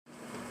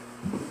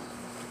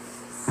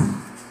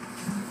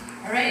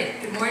right,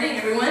 good morning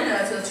everyone.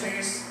 If you'll turn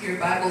your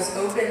Bibles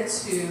open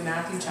to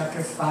Matthew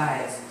chapter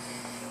 5.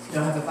 If you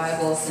don't have a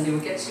Bible, Cindy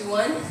will get you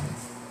one.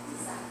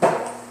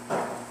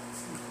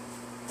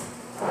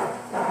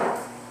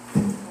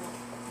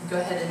 Go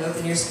ahead and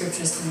open your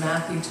scriptures to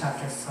Matthew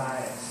chapter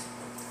 5.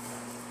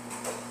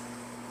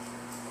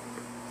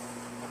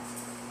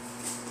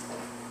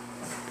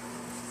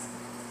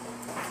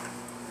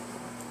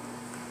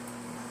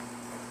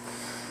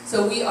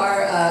 So we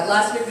are,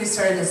 last week we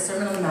started the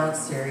Sermon on the Mount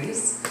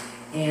series,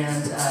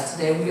 and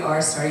today we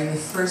are starting the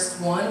first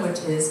one, which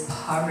is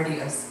poverty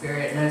of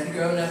spirit. Now if you've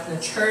grown up in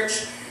the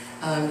church,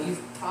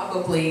 you've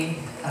probably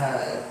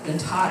been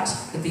taught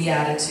the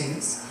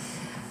Beatitudes,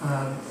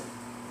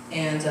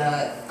 and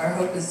our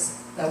hope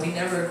is that we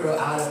never grow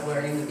out of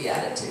learning the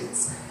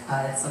Beatitudes.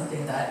 It's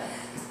something that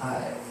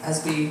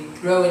as we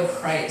grow in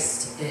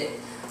Christ, it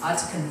ought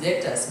to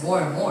convict us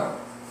more and more.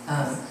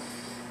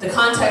 The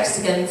context,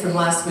 again, from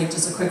last week,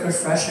 just a quick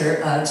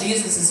refresher,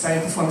 Jesus is starting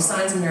to perform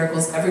signs and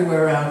miracles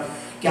everywhere around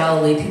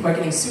Galilee. People are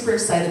getting super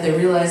excited. They're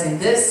realizing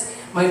this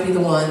might be the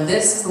one.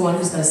 This is the one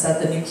who's going to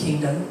set the new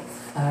kingdom,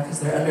 because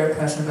they're under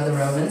oppression by the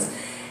Romans.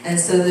 And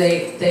so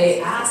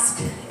they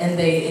ask and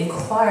they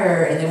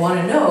inquire and they want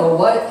to know,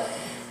 what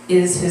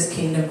is his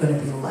kingdom going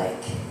to be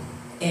like?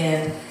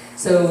 And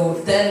so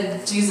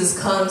then Jesus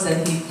comes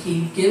and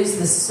he gives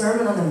the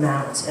Sermon on the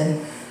Mount,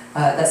 and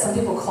that some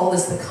people call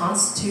this the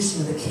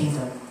constitution of the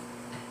kingdom.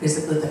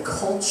 Basically the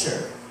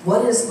culture.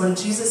 What is, when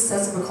Jesus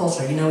says of a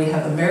culture, you know, we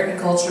have American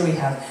culture, we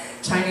have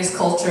Chinese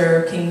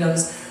culture,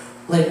 kingdoms,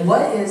 like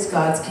what is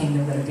God's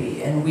kingdom going to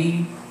be? And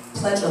we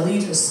pledge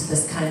allegiance to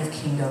this kind of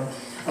kingdom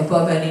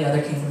above any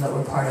other kingdom that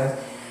we're part of.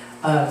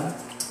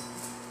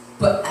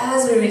 But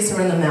as we read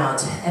Sermon on the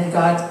Mount,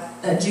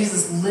 and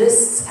Jesus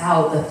lists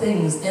out the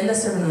things in the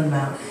Sermon on the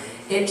Mount,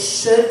 it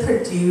should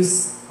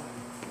produce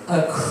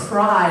a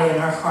cry in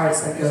our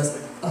hearts that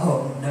goes,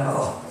 oh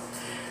no,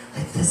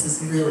 like this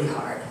is really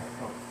hard.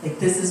 Like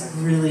this is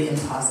really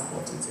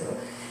impossible to do.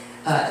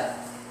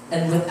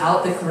 And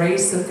without the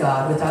grace of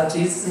God, without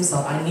Jesus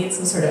himself, I need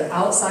some sort of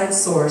outside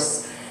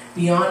source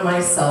beyond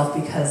myself,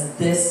 because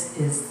this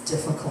is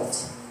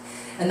difficult.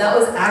 And that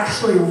was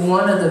actually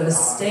one of the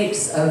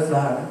mistakes of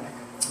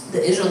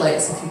the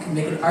Israelites, if you can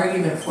make an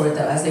argument for it,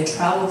 that as they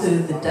travel through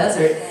the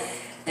desert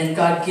and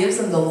God gives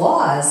them the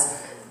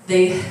laws,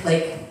 they,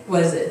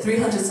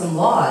 300 some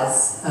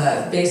laws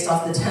based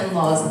off the 10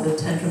 laws of the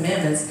 10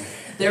 commandments.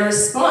 Their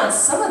response,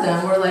 some of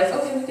them were like,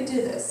 okay, we can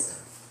do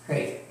this.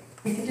 Great,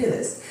 we can do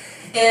this.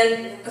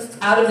 And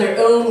out of their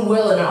own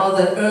will and all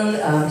their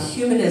own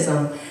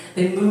humanism,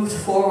 they moved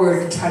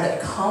forward to try to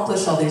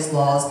accomplish all these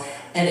laws,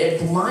 and it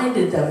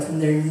blinded them from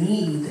their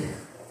need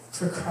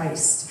for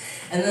Christ.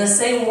 And in the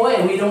same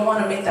way, we don't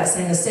want to make that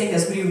same mistake.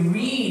 As we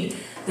read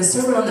the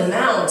Sermon on the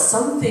Mount,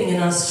 something in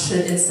us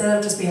should, instead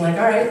of just being like,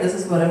 all right, this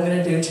is what I'm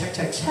going to do, check,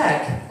 check,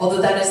 check, although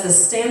that is the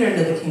standard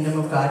of the kingdom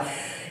of God,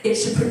 it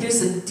should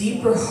produce a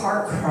deeper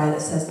heart cry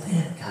that says,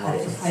 man, God,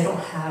 if I don't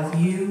have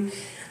you,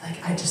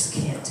 like, I just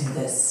can't do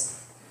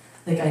this.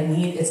 Like,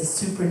 it's a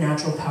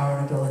supernatural power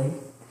and ability.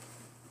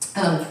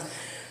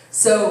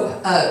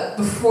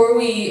 Before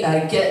we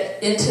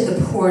get into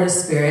the poor of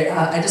spirit,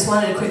 I just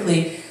wanted to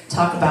quickly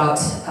talk about,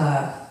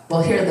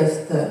 here are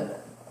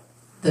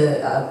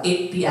the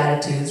 8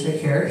 Beatitudes right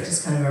here,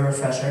 just kind of a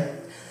refresher.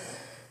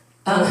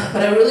 But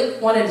I really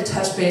wanted to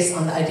touch base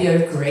on the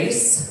idea of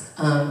grace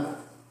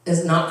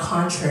is not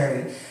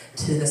contrary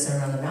to the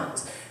Sermon on the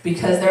Mount.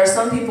 Because there are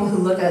some people who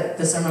look at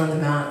the Sermon on the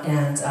Mount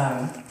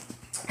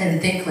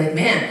and think like,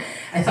 man,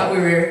 I thought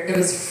it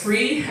was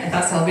free, I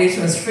thought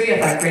salvation was free, I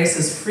thought grace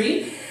was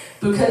free.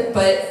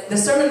 But the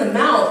Sermon on the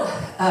Mount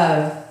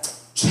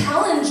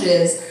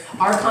challenges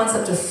our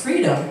concept of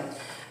freedom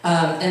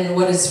and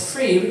what is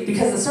free,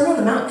 because the Sermon on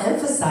the Mount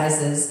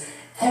emphasizes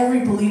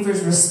every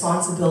believer's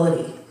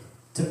responsibility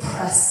to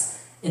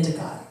press into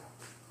God.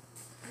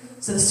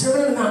 So the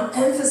Sermon on the Mount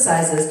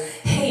emphasizes,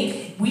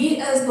 hey, we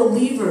as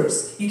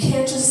believers, you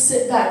can't just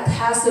sit back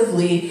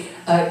passively.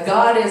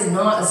 God is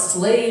not a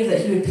slave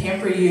that he would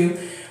pamper you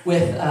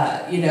with,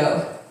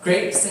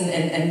 grapes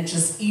and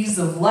just ease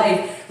of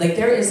life. Like,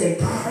 there is a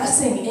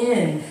pressing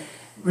in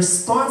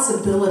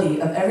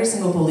responsibility of every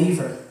single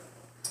believer.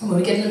 When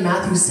we get into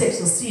Matthew 6,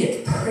 you'll see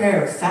it.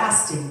 Prayer,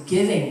 fasting,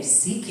 giving,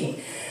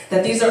 seeking.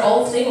 That these are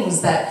all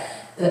things that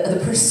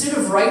the pursuit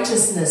of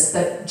righteousness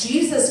that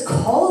Jesus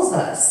calls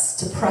us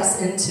to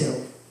press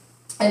into.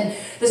 And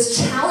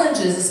this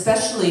challenges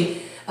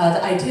especially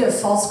the idea of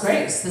false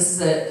grace. This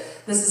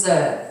is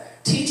a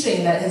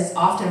teaching that is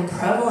often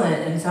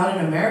prevalent and found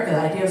in America, the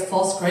idea of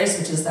false grace,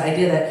 which is the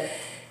idea that,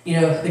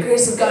 the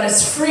grace of God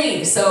is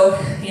free. So,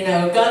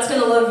 God's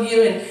going to love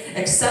you and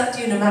accept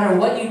you no matter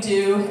what you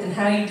do and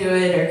how you do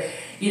it. Or,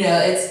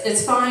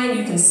 it's fine.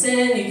 You can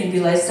sin. You can be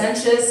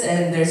licentious.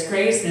 And there's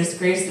grace, there's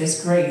grace,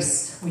 there's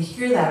grace. We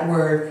hear that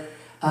word,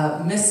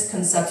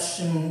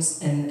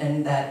 misconceptions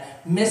and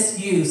that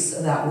misuse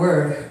of that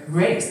word,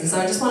 grace. And so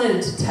I just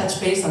wanted to touch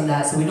base on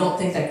that so we don't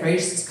think that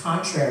grace is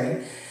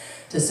contrary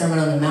to Sermon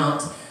on the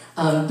Mount.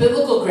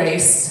 Biblical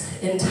grace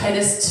in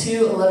Titus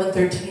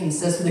 2:11-13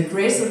 says, "For the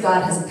grace of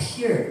God has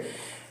appeared,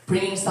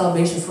 bringing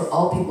salvation for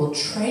all people,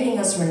 training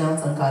us to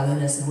renounce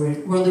ungodliness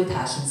and worldly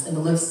passions, and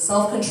to live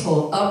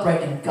self-controlled,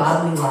 upright, and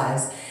godly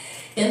lives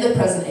in the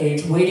present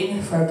age,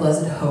 waiting for our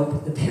blessed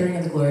hope, the appearing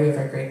of the glory of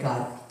our great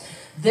God."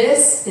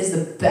 This is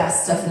the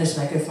best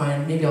definition I could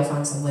find. Maybe I'll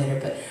find some later,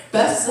 but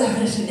best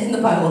definition in the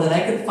Bible that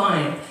I could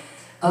find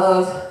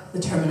of the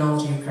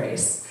terminology of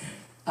grace.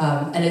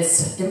 And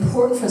it's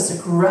important for us to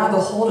grab a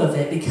hold of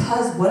it,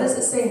 because what is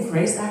it saying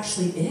grace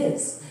actually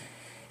is?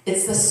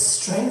 It's the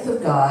strength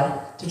of God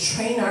to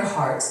train our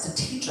hearts, to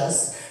teach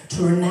us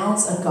to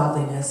renounce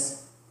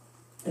ungodliness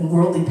and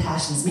worldly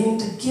passions, meaning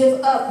to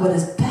give up what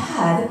is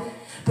bad,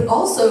 but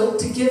also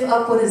to give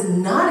up what is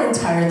not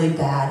entirely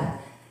bad,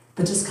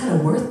 but just kind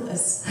of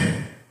worthless,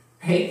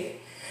 right?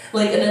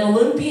 Like an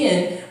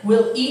Olympian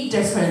will eat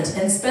different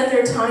and spend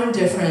their time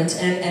different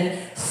and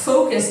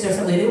focus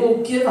differently. They will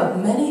give up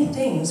many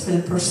things for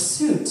the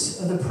pursuit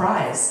of the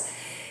prize.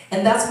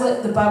 And that's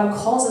what the Bible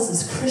calls us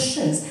as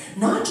Christians,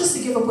 not just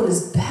to give up what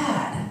is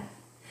bad,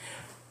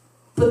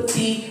 but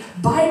the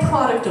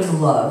byproduct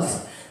of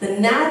love, the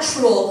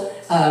natural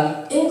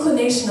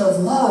inclination of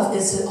love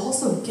is to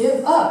also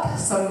give up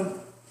some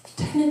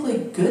technically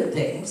good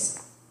things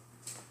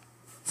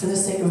for the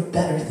sake of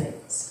better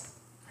things,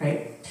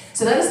 right?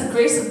 So that is the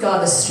grace of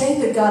God, the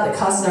strength of God that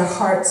causes our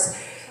hearts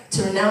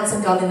to renounce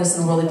ungodliness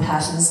and worldly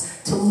passions,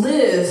 to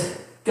live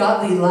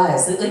godly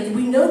lives. Like,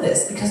 we know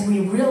this because we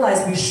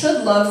realize we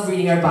should love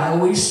reading our Bible,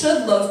 we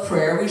should love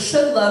prayer, we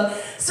should love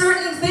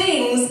certain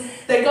things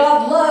that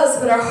God loves,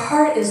 but our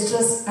heart is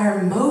just, our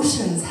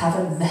emotions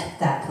haven't met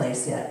that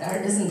place yet.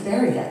 It isn't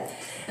there yet.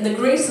 And the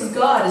grace of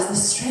God is the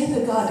strength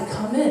of God to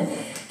come in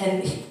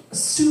and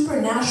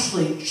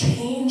supernaturally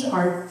change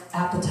our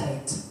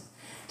appetite,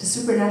 to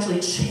supernaturally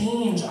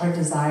change our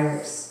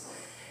desires.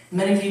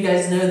 Many of you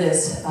guys know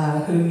this,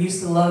 who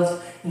used to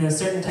love,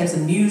 certain types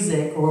of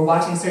music or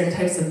watching certain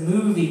types of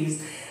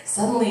movies.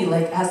 Suddenly,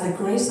 like, as the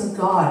grace of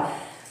God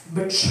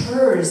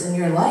matures in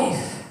your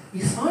life,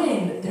 you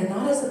find they're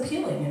not as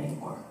appealing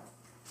anymore.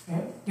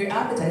 Right? Your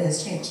appetite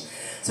has changed.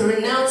 So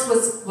renounce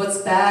what's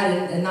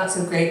bad and not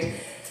so great,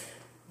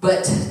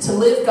 but to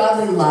live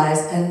godly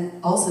lives and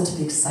also to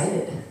be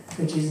excited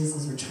for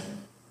Jesus' return.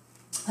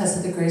 That's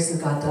what the grace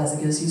of God does.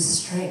 It gives you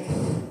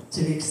strength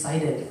to be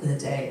excited for the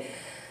day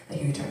that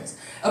he returns.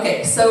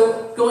 Okay,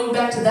 so going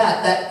back to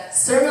that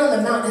Sermon on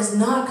the Mount is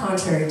not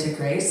contrary to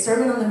grace.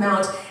 Sermon on the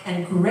Mount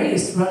and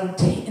grace run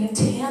in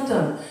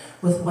tandem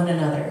with one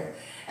another.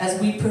 As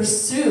we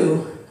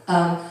pursue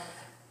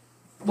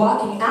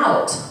walking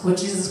out what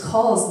Jesus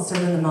calls in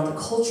Sermon on the Mount, the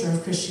culture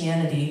of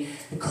Christianity,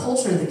 the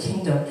culture of the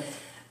kingdom,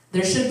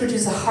 there should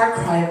produce a heart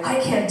cry of, I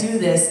can't do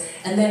this,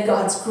 and then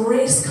God's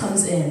grace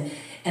comes in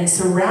and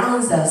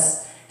surrounds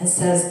us and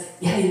says,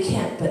 yeah, you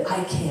can't, but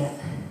I can.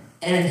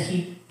 And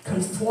he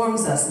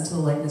conforms us into the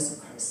likeness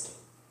of Christ.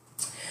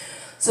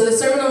 So the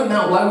Sermon on the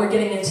Mount, why we're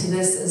getting into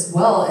this as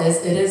well, is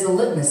it is a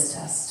litmus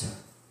test.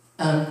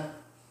 A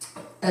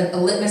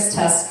litmus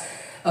test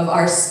of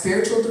our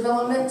spiritual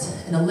development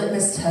and a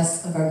litmus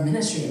test of our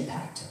ministry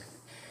impact.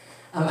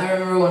 I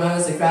remember when I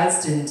was a grad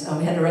student,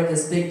 we had to write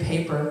this big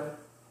paper,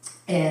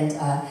 and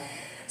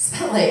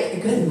spent like a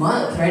good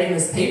month writing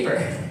this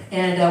paper.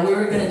 And we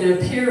were going to do a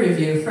peer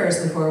review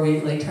first before we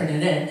turn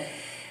it in.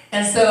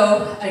 And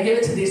so I give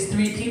it to these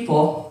 3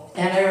 people,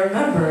 and I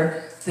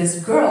remember this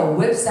girl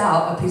whips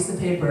out a piece of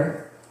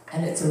paper,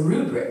 and it's a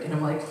rubric. And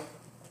I'm like,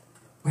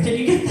 where did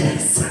you get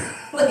this?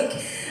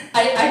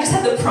 I just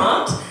had the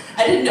prompt.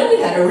 I didn't know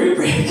we had a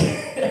rubric,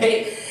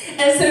 right?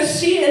 And so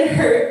she and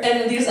her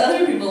and these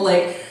other people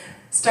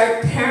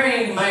start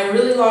pairing my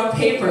really long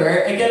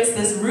paper against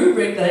this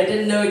rubric that I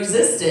didn't know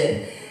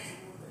existed.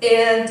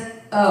 And,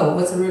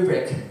 what's a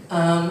rubric?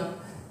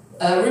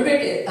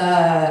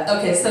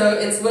 Okay, so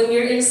it's when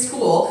you're in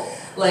school,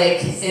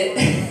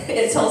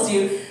 it tells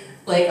you,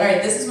 all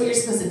right, this is what you're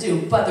supposed to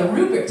do, but the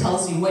rubric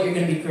tells you what you're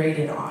going to be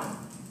graded on,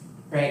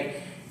 right,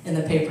 in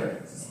the paper.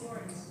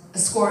 A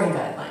scoring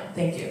guideline,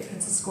 thank you.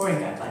 It's a scoring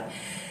guideline.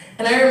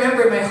 And I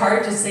remember my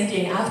heart just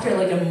sinking after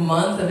a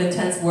month of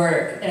intense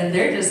work, and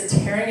they're just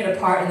tearing it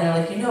apart, and they're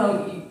like,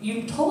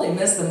 you totally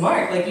missed the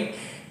mark.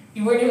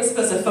 You weren't even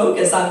supposed to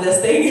focus on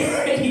this thing,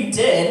 and you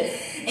did.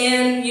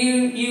 And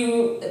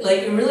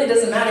it really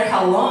doesn't matter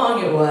how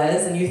long it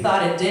was, and you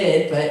thought it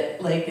did, but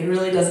it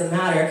really doesn't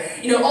matter.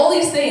 All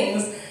these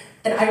things,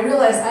 and I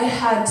realized I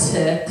had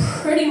to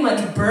pretty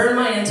much burn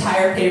my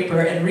entire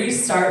paper and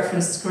restart from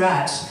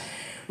scratch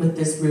with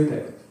this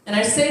rubric. And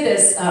I say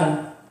this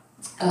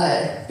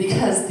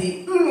because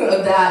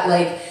of that,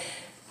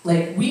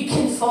 we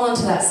can fall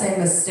into that same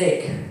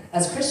mistake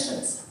as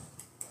Christians.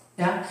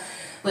 Yeah?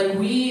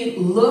 We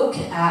look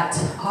at,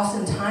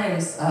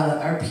 oftentimes,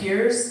 our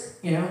peers,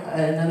 at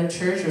another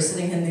church, or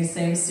sitting in these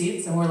same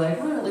seats, and we're like,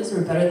 well, at least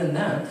we're better than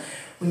them.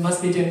 We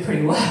must be doing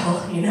pretty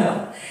well, we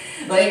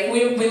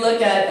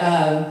look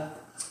at,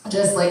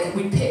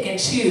 we pick and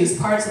choose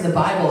parts of the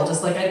Bible,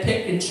 just like I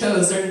picked and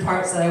chose certain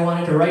parts that I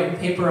wanted to write in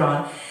paper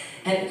on,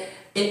 and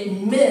it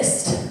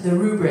missed the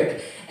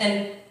rubric.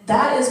 And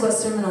that is what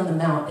Sermon on the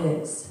Mount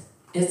is.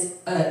 It's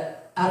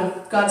out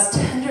of God's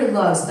tender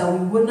love so that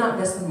we would not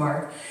miss the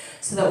mark,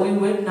 so that we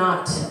would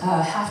not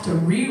have to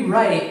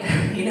rewrite,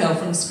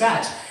 from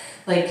scratch.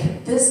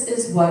 Like, this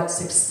is what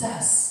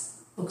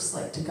success looks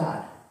like to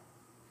God.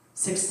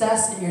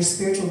 Success in your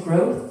spiritual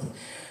growth,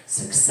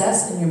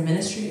 success in your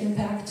ministry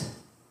impact.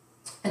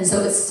 And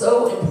so it's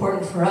so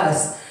important for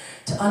us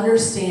to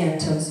understand,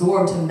 to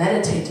absorb, to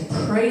meditate, to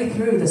pray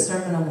through the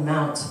Sermon on the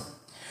Mount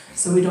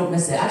so we don't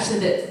miss it. Actually,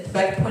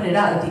 Beck pointed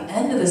out at the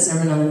end of the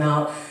Sermon on the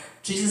Mount,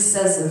 Jesus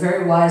says a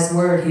very wise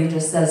word. He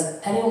just says,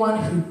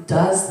 anyone who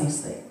does these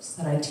things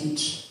that I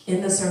teach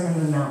in the Sermon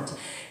on the Mount,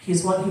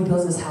 he's one who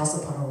builds his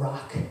house upon a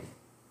rock.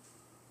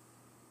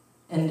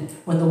 And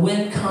when the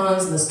wind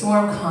comes and the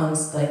storm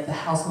comes, like, the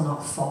house will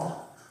not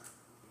fall.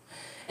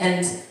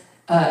 And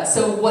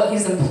so what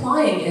he's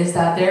implying is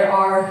that there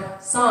are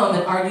some,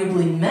 and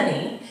arguably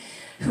many,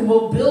 who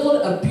will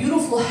build a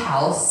beautiful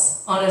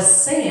house on a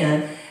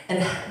sand,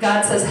 and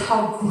God says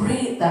how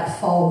great that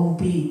fall will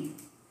be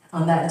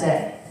on that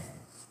day.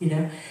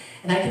 And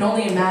I can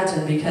only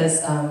imagine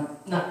because, I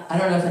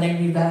don't know if any of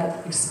you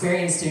have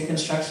experience doing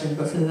construction,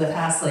 but for the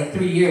past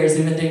 3 years,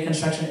 we've been doing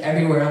construction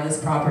everywhere on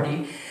this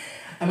property.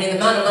 I mean, the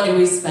amount of money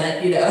we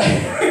spent,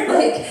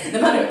 the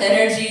amount of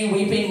energy,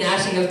 weeping,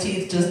 gnashing of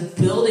teeth, just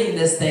building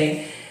this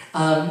thing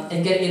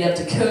and getting it up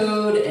to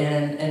code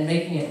and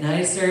making it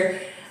nicer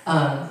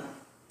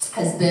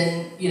has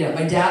been,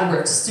 my dad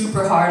worked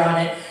super hard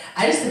on it.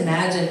 I just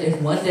imagine if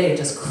one day it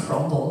just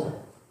crumbled.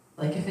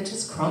 Like, if it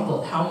just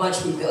crumbled, how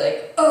much we'd be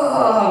like,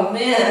 oh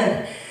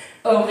man.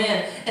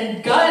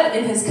 And God,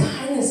 in his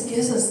kindness,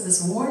 gives us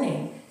this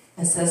warning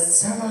and says,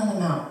 Sermon on the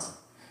Mount,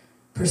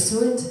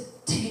 pursue it,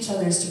 teach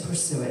others to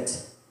pursue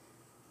it,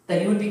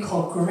 that you would be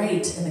called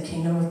great in the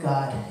kingdom of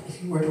God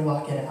if you were to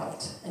walk it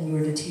out, and you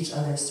were to teach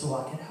others to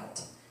walk it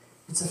out.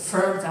 It's a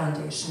firm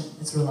foundation.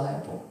 It's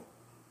reliable.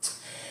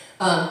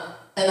 And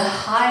the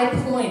high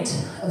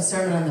point of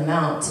Sermon on the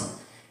Mount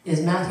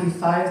is Matthew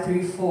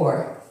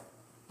 5:3-4.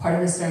 Part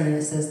of the sermon,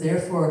 it says,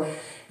 therefore,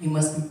 you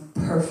must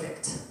be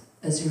perfect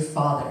as your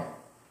Father,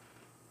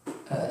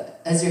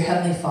 as your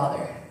Heavenly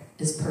Father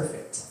is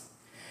perfect.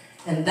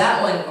 And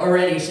that one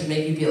already should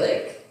make you be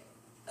like,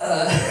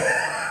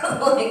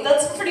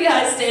 that's a pretty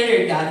high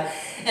standard, God.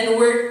 And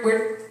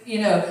we're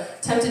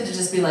tempted to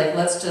just be like,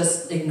 let's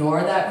just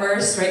ignore that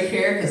verse right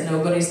here because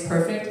nobody's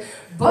perfect.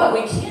 But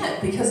we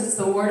can't, because it's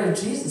the word of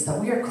Jesus that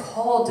we are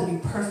called to be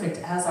perfect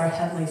as our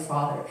Heavenly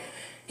Father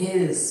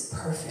is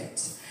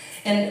perfect.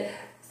 And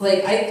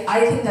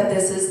I think that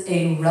this is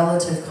a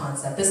relative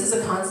concept. This is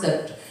a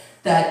concept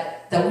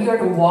that we are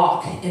to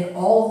walk in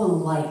all the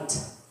light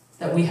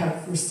that we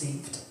have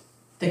received,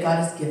 that God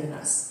has given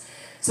us.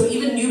 So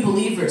even new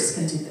believers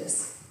can do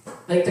this.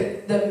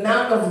 The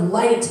amount of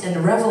light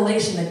and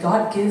revelation that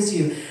God gives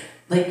you,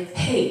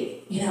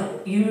 hey,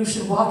 you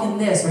should walk in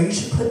this, or you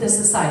should put this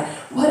aside.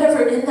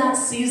 Whatever in that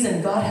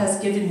season God has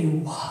given you,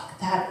 walk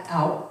that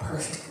out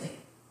perfectly.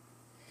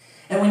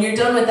 And when you're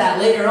done with that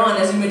later on,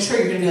 as you mature,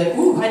 you're going to be like,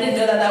 ooh, I didn't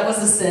know that was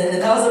a sin,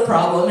 and that was a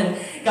problem. And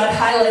God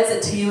highlights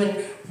it to you,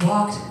 and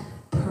walk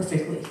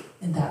perfectly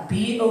in that.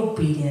 Be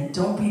obedient.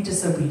 Don't be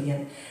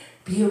disobedient.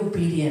 Be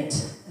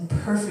obedient and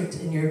perfect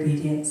in your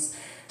obedience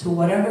to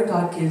whatever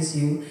God gives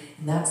you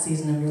in that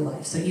season of your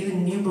life. So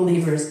even new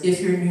believers, if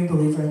you're a new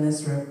believer in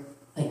this room,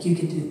 you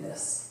can do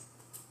this.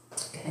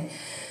 Okay?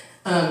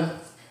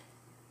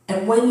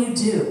 And when you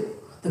do,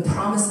 the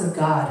promise of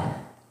God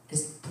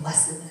is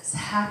blessedness,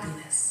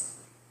 happiness.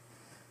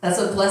 That's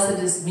what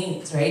blessedness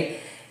means, right?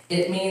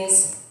 It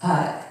means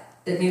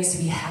to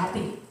be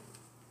happy.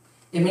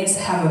 It means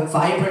to have a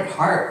vibrant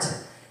heart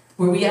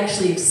where we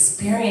actually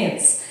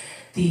experience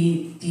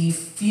the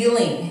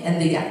feeling and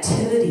the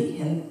activity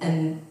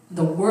and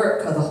the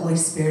work of the Holy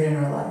Spirit in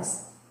our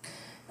lives.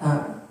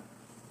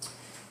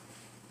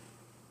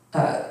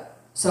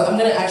 So I'm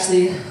going to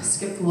actually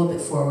skip a little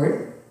bit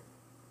forward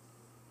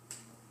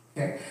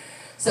here.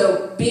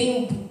 So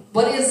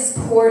what is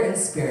poor in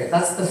spirit?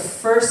 That's the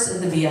first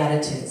of the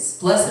Beatitudes.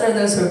 Blessed are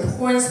those who are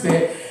poor in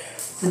spirit,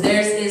 for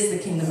theirs is the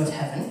kingdom of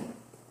heaven.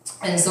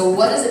 And so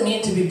what does it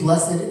mean to be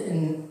blessed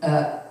in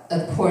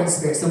poor in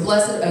spirit? So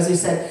blessed, as we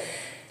said,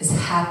 is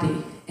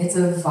happy. It's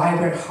a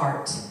vibrant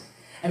heart.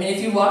 I mean,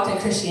 if you walked in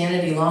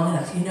Christianity long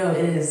enough, you know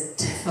it is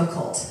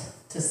difficult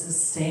to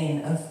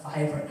sustain a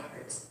vibrant heart.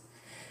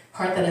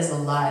 Heart that is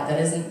alive, that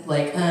isn't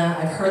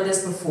I've heard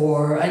this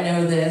before, I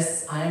know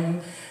this,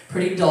 I'm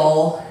pretty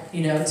dull,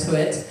 to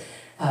it.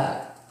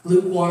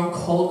 Lukewarm,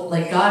 cold.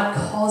 God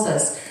calls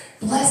us,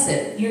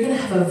 blessed. You're going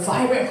to have a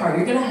vibrant heart.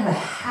 You're going to have a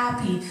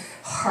happy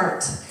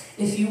heart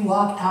if you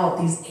walk out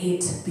these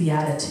 8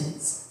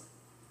 Beatitudes.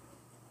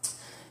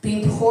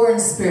 Being poor in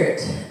spirit,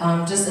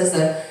 just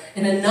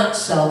in a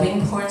nutshell,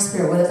 being poor in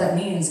spirit, what that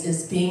means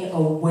is being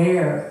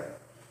aware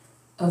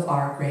of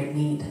our great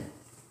need.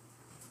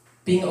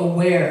 Being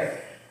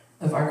aware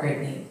of our great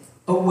need.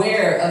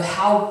 Aware of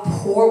how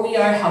poor we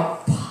are, how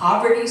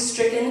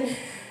poverty-stricken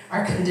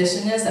our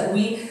condition is, that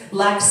we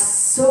lack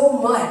so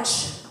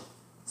much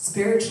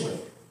spiritually.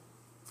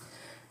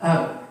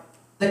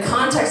 The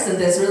context context of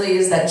this really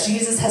is that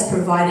Jesus has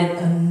provided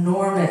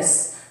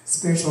enormous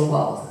spiritual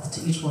wealth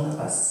to each one of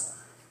us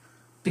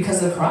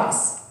because of the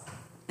cross.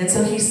 And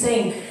so he's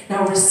saying,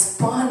 now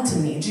respond to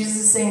me. Jesus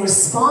is saying,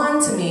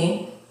 respond to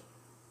me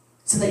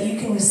so that you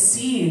can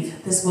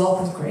receive this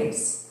wealth of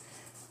grace.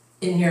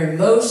 In your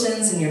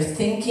emotions, in your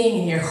thinking,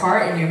 in your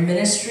heart, in your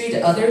ministry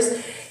to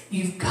others,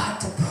 you've got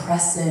to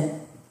press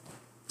in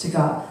to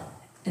God.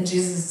 And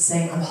Jesus is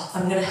saying,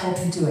 I'm going to help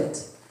you do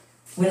it.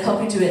 I'm going to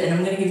help you do it, and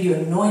I'm going to give you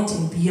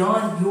anointing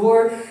beyond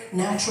your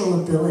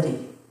natural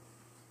ability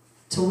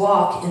to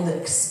walk in the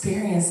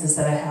experiences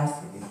that I have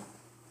for you.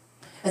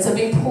 And so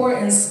being poor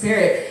in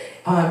spirit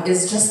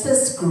is just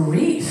this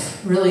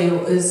grief, really,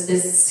 is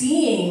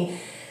seeing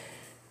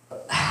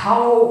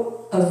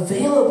how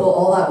available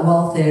all that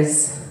wealth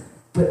is,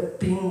 but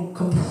being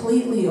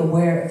completely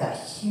aware of that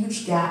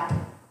huge gap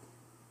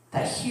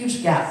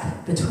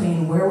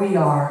between where we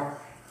are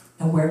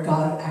and where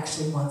God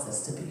actually wants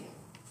us to be.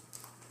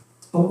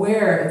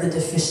 Aware of the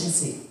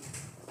deficiency.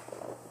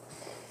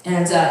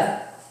 And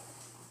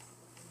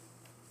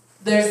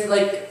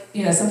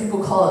there's some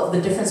people call it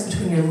the difference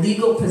between your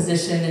legal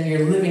position and your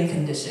living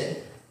condition,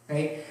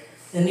 right?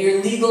 In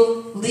your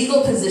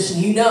legal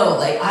position,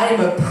 I am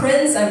a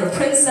prince, I'm a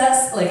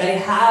princess, I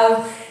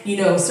have,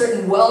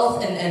 certain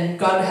wealth and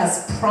God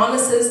has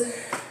promises.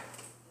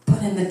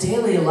 But in the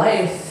daily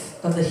life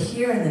of the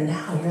here and the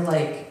now, you're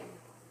like,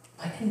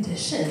 my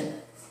condition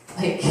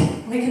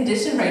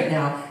right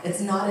now, it's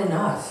not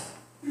enough.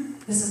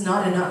 This is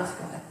not enough,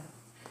 God.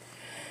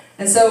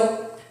 And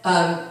so,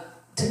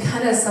 to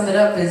kind of sum it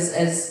up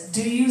is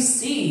do you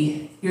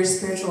see your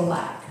spiritual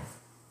lack?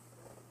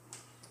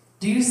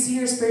 Do you see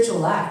your spiritual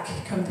lack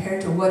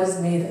compared to what is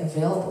made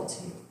available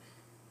to you?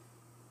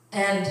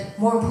 And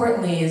more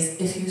importantly is,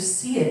 if you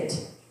see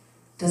it,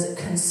 does it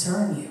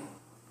concern you?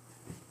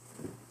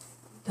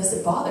 Does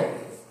it bother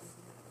you?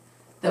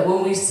 That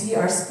when we see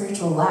our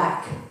spiritual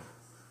lack,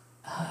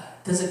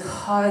 does it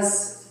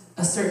cause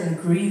a certain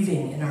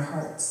grieving in our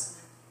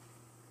hearts?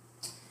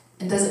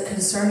 And does it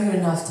concern you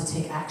enough to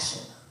take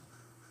action?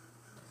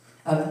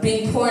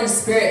 Being poor in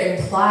spirit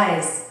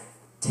implies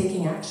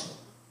taking action.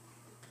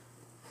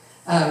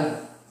 I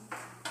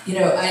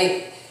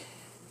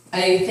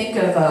think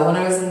of when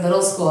I was in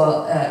middle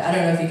school, I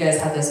don't know if you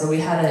guys had this, but we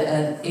had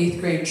an 8th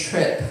grade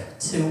trip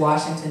to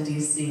Washington,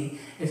 D.C.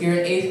 If you're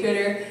an 8th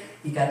grader,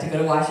 you got to go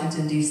to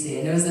Washington, D.C.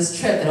 And it was this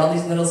trip that all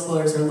these middle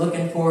schoolers were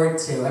looking forward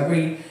to.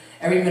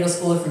 Every middle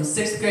schooler from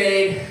 6th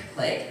grade,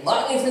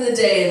 longing for the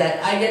day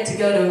that I get to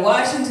go to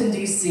Washington,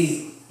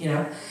 D.C.,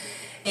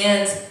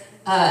 And,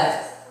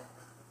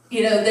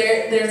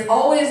 there's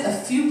always a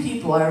few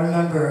people I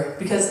remember,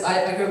 because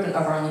I grew up in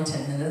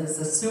Arlington, and it's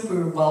a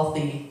super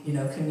wealthy,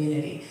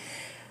 community.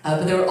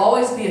 But there would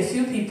always be a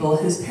few people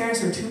whose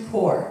parents were too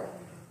poor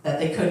that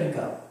they couldn't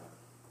go,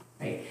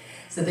 right?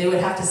 So they would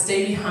have to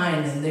stay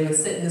behind, and they would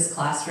sit in this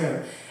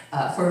classroom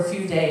for a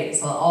few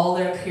days while all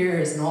their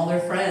peers and all their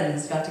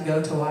friends got to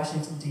go to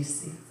Washington,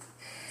 D.C.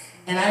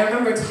 And I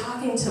remember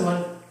talking to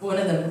one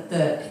of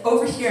them,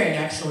 overhearing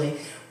actually,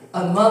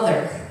 a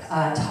mother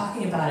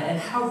talking about it and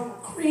how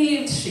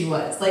grieved she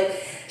was.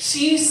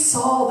 She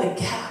saw the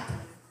gap.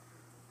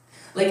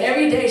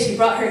 Every day she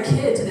brought her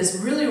kid to this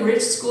really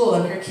rich school,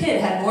 and her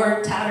kid had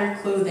more tattered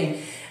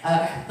clothing.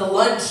 The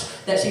lunch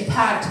that she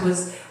packed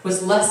was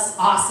less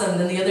awesome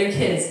than the other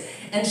kids.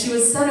 And she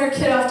would send her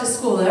kid off to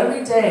school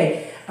every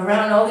day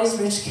around all these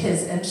rich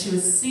kids, and she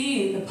would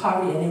see the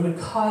poverty, and it would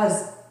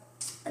cause,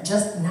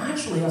 just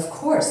naturally, of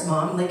course,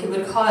 Mom, it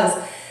would cause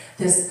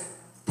this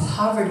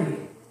poverty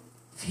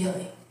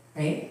feeling,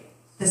 right?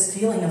 This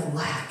feeling of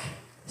lack,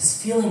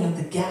 this feeling of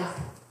the gap.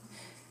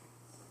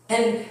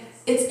 And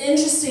it's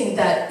interesting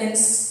that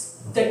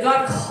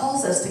God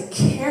calls us to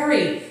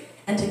carry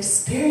and to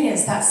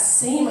experience that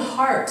same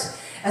heart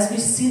as we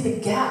see the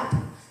gap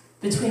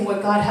between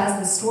what God has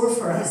in store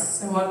for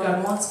us and what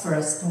God wants for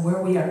us and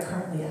where we are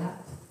currently at.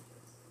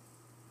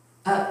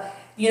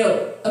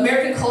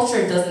 American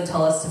culture doesn't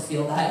tell us to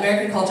feel that.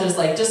 American culture is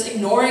just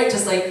ignore it,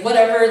 just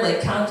whatever,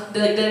 count,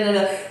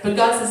 da-da-da-da. But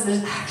God says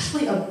there's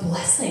actually a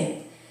blessing.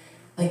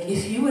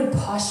 If you would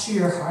posture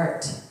your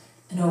heart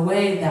in a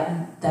way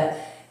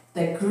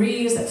that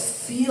grieves, that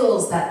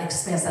feels that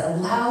expanse, that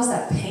allows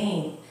that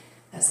pain,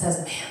 that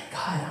says, man,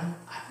 God,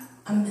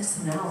 I'm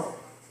missing out.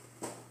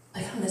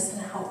 I'm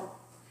missing out.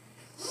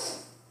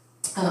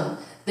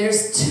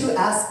 There's two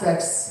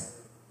aspects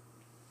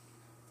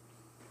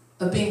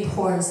of being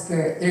poor in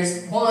spirit.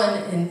 There's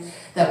one in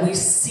that we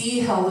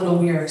see how little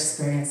we are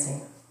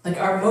experiencing.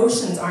 Our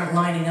emotions aren't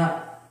lining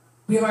up.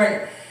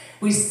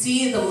 We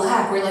see the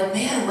lack. We're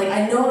man,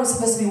 I know I'm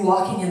supposed to be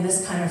walking in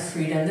this kind of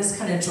freedom, this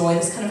kind of joy,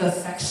 this kind of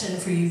affection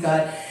for you,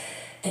 God.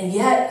 And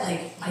yet,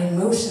 my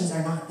emotions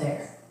are not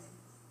there.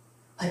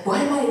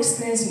 Why am I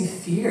experiencing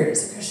fear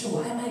as a Christian?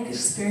 Why am I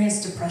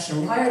experiencing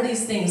depression? Why are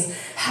these things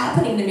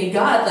happening to me?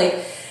 God,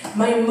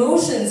 my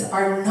emotions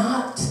are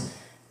not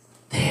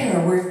there.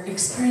 We're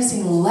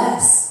experiencing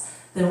less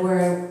than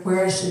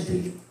where I should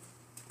be.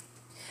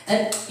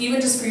 And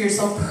even just for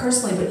yourself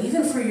personally, but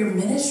even for your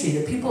ministry,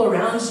 the people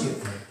around you,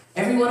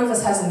 Every one of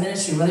us has a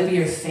ministry, whether it be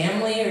your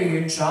family or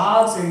your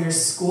jobs or your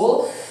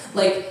school.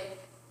 Like,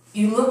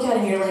 you look at it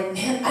and you're like,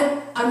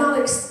 man, I'm not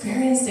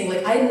experiencing,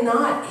 like, I'm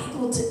not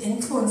able to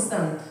influence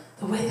them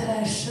the way that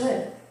I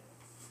should.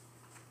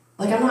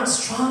 Like, I'm not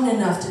strong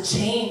enough to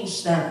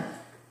change them.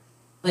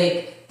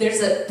 Like,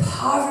 there's a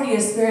poverty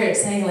of spirit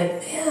saying,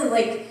 like, man,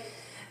 like,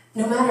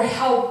 no matter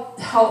how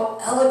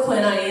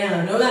eloquent I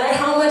am, no matter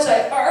how much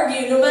I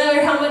argue, no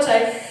matter how much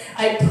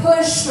I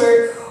push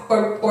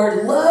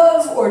or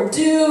love or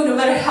do, no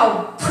matter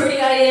how pretty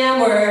I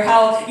am or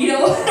how,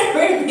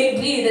 whatever it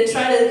may be, to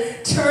try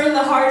to turn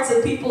the hearts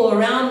of people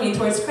around me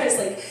towards Christ,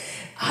 like,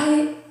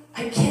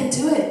 I can't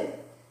do it.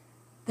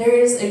 There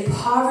is a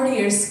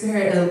poverty of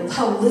spirit of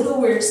how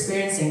little we're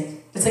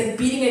experiencing. It's like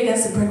beating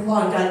against a brick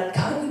wall. And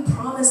God, you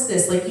promised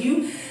this. Like,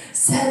 you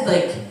said,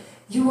 like,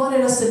 you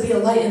wanted us to be a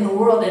light in the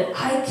world, and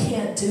I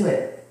can't do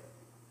it.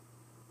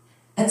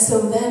 And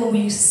so then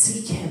we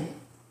seek him.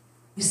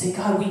 We say,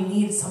 God, we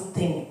need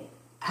something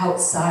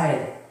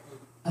outside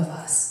of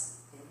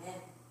us. Amen.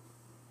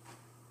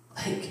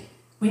 Like,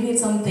 we need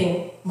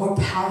something more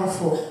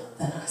powerful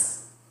than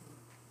us.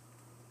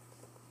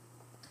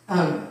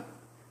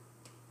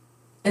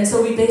 And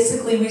so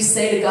we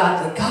say to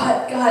God, like,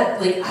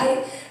 God,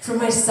 like, for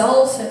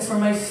myself and for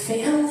my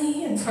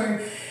family and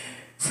for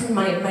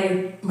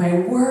my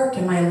work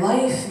and my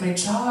life, my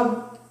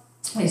job,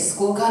 my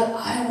school, God,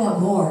 I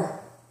want more.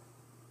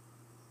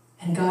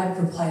 And God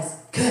replies,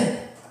 good.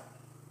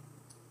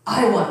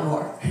 I want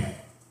more. Amen.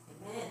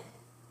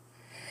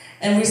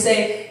 And we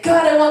say,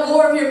 God, I want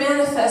more of your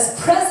manifest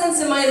presence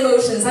in my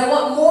emotions. I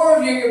want more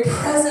of your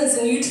presence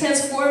and you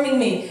transforming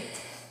me.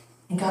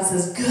 And God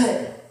says,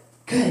 good.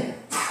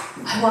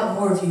 I want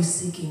more of you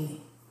seeking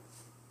me.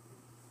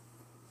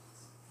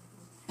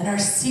 And our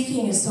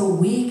seeking is so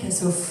weak and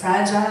so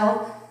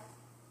fragile.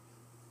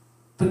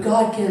 But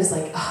God gives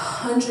like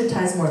 100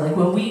 times more. Like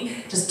when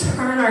we just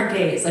turn our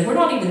gaze, like we're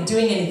not even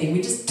doing anything.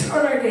 We just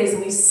turn our gaze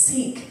and we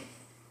seek.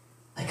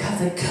 Like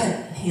God's like, good.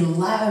 And he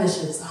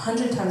lavishes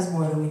 100 times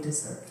more than we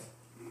deserve.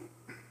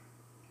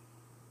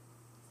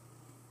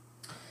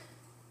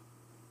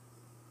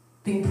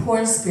 Being poor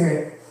in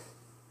spirit.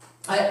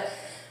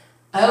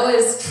 I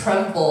always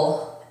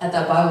tremble at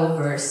that Bible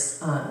verse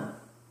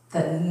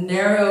that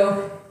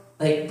narrow,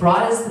 like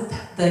broad is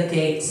the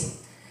gate,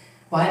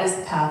 wide is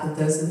the path of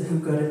those who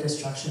go to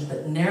destruction,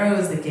 but narrow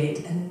is the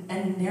gate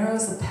and narrow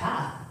is the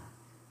path.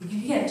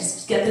 You can't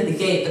just get through the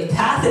gate, but the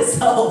path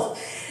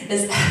itself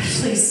is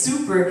actually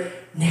super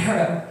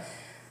narrow,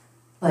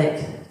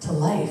 like to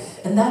life.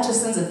 And that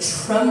just sends a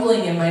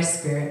trembling in my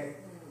spirit.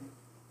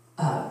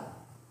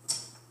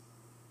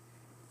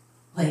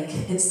 Like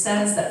it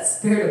sends that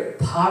spirit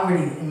of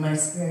poverty in my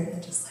spirit.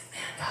 And just like,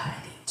 man, God,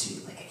 I need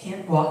you. Like I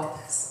can't walk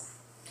this.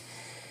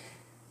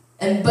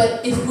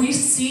 But if we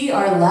see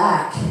our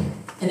lack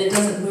and it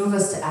doesn't move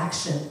us to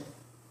action,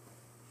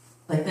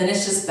 like then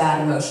it's just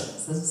bad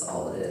emotions. This is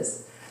all it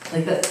is.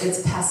 Like that,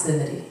 it's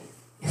passivity.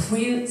 If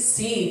we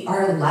see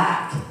our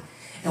lack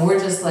and we're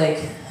just like,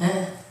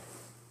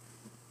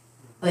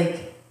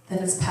 like then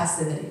it's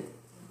passivity.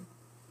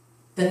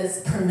 Then it's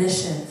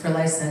permission for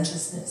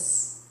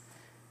licentiousness.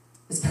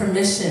 It's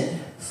permission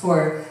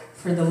for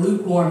the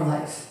lukewarm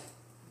life.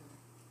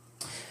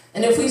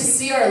 And if we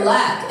see our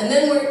lack, and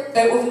then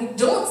if we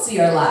don't see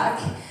our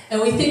lack,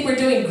 and we think we're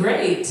doing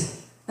great,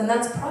 then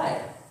that's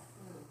pride.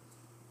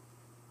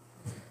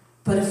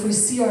 But if we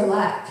see our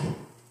lack,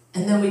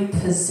 and then we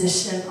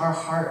position our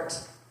heart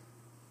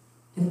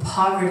in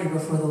poverty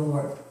before the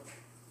Lord,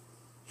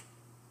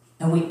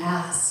 and we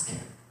ask,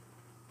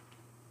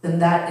 then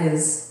that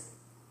is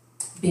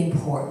being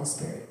poor in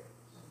spirit.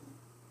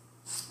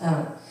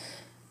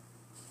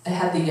 I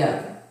had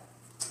the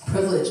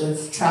privilege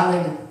of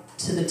traveling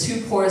to the two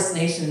poorest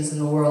nations in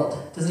the world.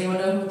 Does anyone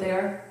know who they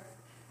are?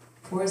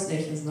 Poorest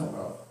nations in the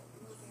world.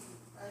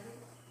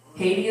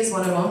 Haiti is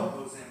one of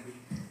them.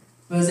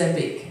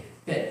 Mozambique.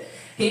 Good.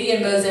 Haiti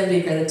and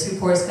Mozambique are the two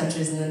poorest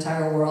countries in the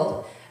entire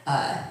world.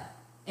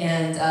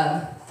 It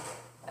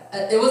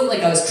wasn't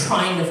like I was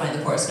trying to find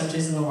the poorest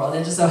countries in the world.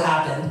 It just so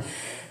happened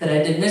that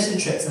I did mission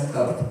trips in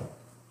both.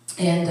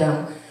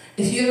 And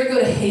if you ever go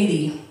to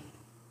Haiti,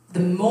 the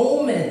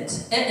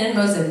moment, and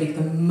Mozambique,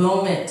 the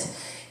moment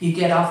you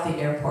get off the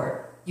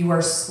airport, you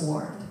are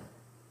swarmed.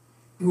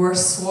 You are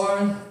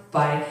swarmed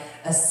by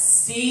a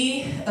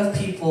sea of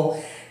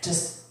people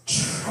just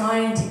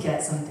trying to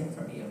get something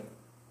from you.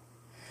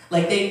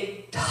 Like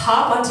they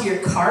hop onto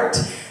your cart.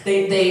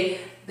 They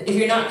if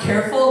you're not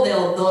careful,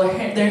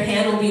 their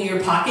hand will be in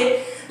your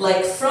pocket.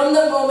 Like from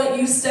the moment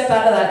you step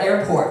out of that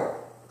airport.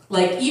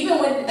 Like even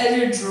as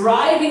you're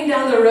driving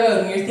down the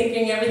road and you're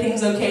thinking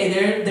everything's okay,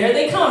 there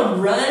they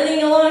come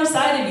running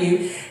alongside of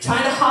you,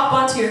 trying to hop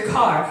onto your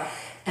car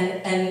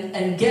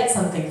and get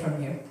something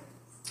from you.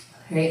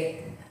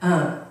 Right?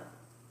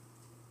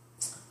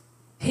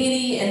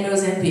 Haiti and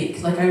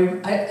Mozambique, like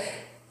I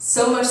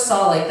so much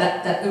saw like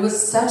that it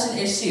was such an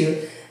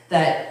issue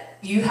that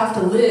you have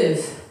to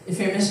live, if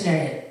you're a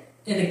missionary,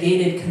 in a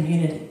gated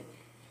community.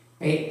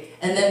 right?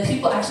 And then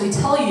people actually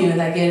tell you in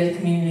that gated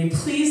community,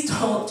 please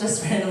don't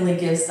just randomly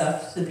give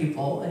stuff to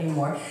people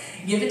anymore.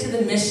 Give it to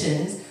the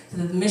missions so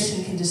that the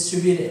mission can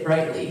distribute it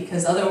rightly,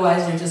 because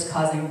otherwise you're just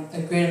causing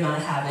a great amount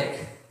of havoc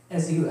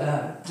as you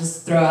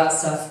just throw out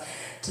stuff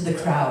to the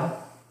crowd.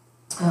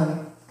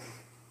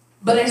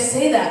 But I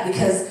say that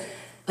because,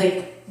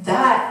 like,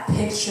 that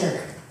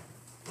picture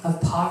of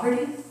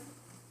poverty,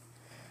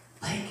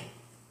 like,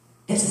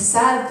 it's a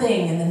sad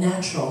thing in the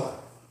natural,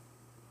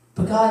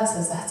 but God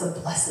says that's a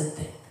blessed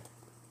thing.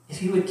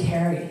 If you would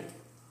carry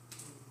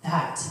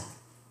that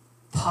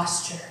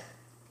posture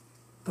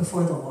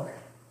before the Lord.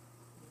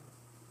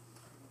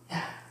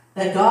 Yeah.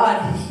 That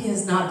God, He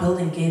is not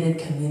building gated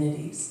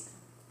communities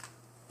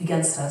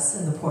against us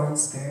and the poor in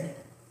spirit.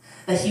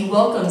 That He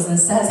welcomes and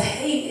says,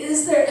 hey,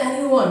 is there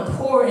anyone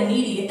poor and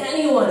needy?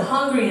 Anyone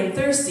hungry and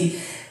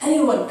thirsty?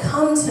 Anyone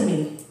come to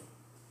me?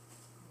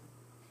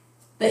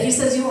 That He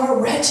says, you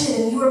are wretched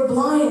and you are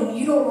blind.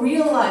 You don't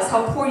realize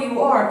how poor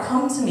you are.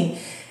 Come to me.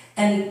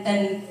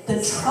 And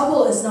the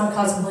trouble is not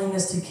God's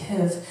willingness to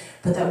give,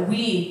 but that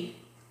we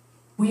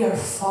are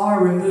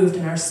far removed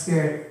in our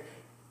spirit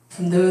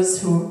from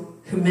those who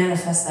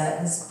manifest that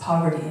as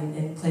poverty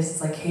in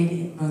places like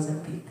Haiti and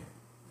Mozambique.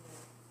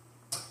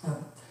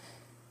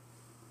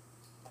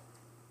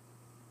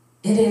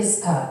 It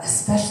is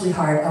especially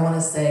hard, I want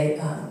to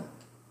say,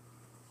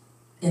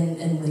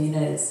 in the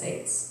United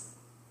States.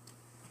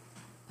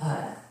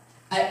 I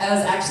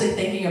was actually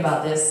thinking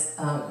about this.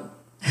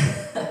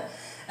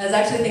 I was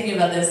actually thinking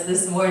about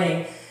this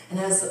morning, and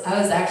I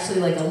was actually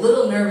like a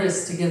little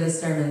nervous to give this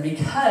sermon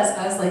because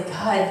I was like,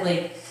 God,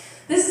 like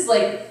this is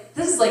like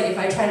if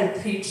I try to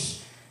preach,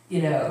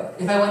 you know,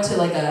 if I went to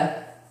like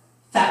a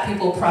fat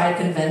people pride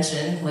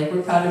convention, like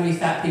we're proud to be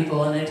fat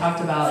people, and I talked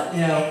about,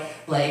 you know,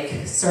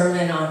 like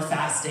sermon on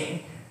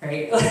fasting,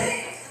 right?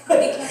 Like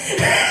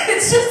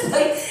it's just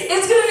like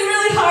it's gonna be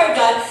really hard,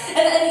 God.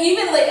 And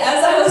even like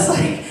as I was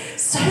like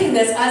studying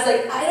this, I was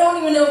like, I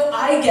don't even know if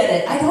I get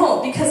it. I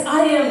don't, because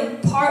I am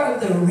part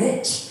of the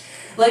rich.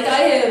 Like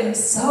I am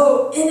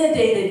so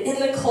inundated in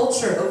the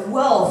culture of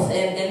wealth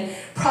and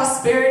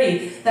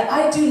prosperity that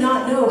I do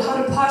not know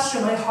how to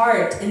posture my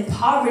heart in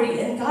poverty.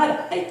 And God,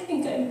 I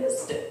think I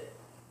missed it.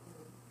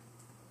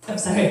 I'm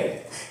sorry.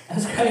 I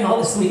was crying all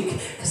this week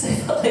because I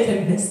felt like I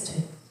missed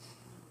it.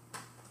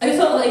 I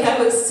felt like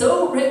I was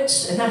so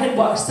rich and I had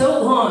walked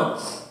so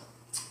long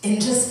in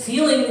just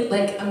feeling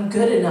like I'm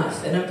good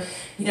enough and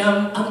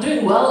I'm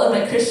doing well in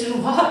my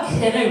Christian walk,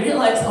 and I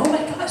realized, oh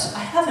my gosh, I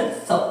haven't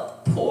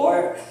felt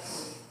poor.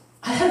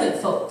 I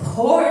haven't felt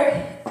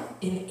poor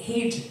in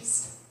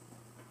ages.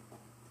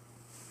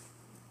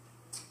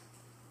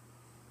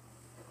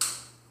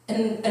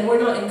 And we're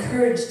not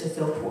encouraged to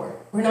feel poor.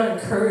 We're not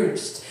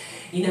encouraged,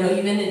 you know,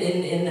 even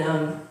in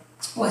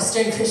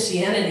Western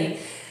Christianity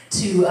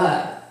to,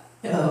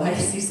 I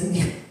see some of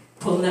you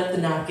pulling up the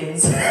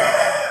napkins.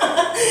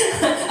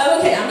 I'm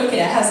okay,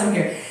 I have some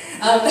here.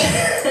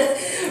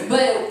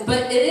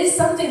 But it is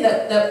something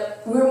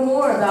that we're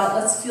more about,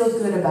 let's feel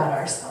good about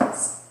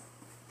ourselves.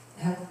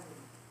 Yeah?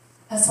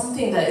 That's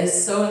something that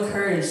is so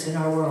encouraged in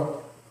our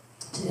world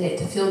today,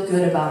 to feel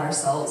good about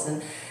ourselves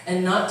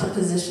and not to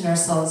position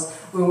ourselves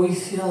where we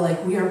feel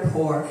like we are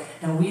poor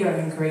and we are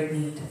in great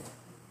need.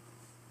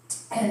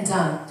 And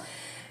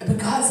but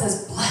God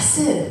says,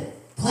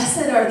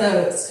 blessed are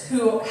those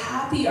who,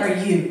 happy are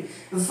you,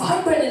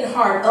 vibrant in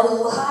heart,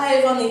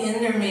 alive on the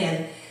inner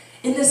man,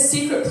 in the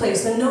secret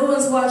place when no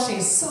one's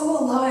watching, so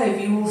alive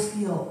you will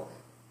feel.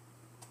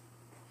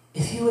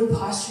 If you would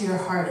posture your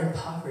heart in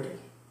poverty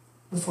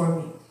before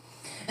me.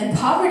 And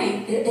poverty,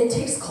 it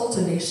takes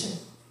cultivation.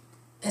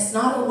 It's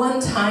not a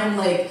one-time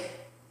like,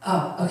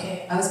 oh,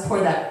 okay, I was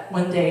poor that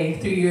one day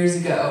 3 years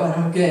ago and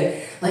I'm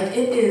good. Like,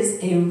 it is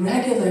a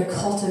regular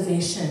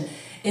cultivation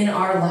in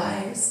our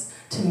lives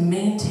to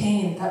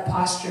maintain that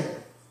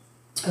posture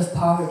of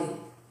poverty.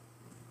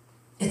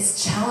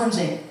 It's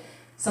challenging.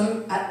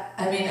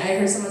 I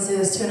heard someone say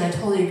this too, and I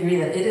totally agree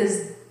that it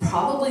is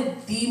probably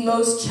the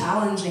most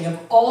challenging of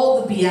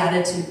all the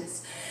Beatitudes.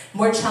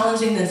 More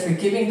challenging than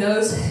forgiving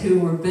those who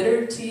were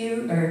bitter to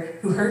you or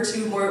who hurt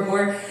you,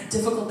 more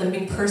difficult than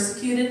being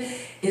persecuted,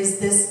 is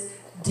this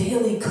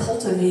daily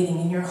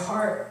cultivating in your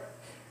heart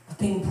of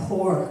being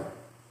poor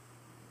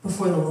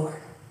before the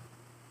Lord.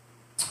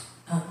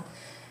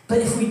 But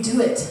if we do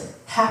it,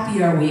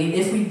 happy are we.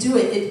 If we do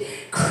it,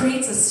 it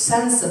creates a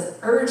sense of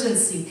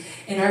urgency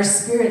in our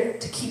spirit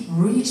to keep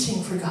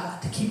reaching for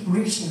God, to keep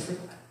reaching for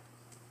God.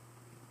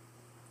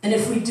 And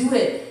if we do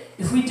it,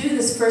 if we do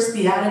this first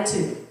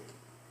beatitude,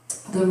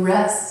 the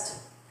rest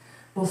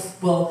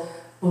will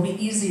be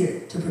easier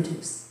to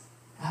produce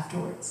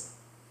afterwards.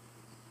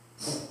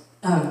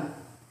 When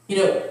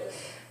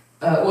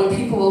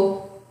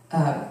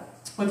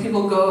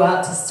people go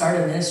out to start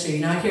a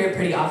ministry, I hear it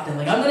pretty often,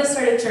 like, I'm going to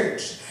start a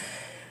church,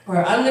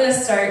 or I'm going to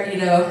start,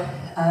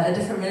 a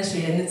different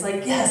ministry, and it's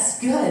like, yes,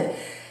 good.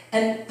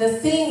 And the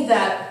thing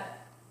that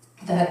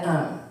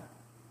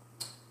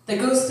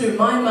goes through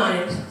my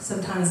mind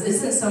sometimes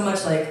isn't so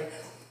much like,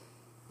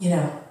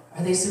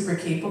 are they super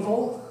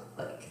capable?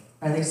 Like,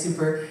 Are they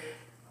super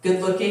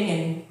good looking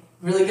and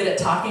really good at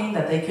talking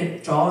that they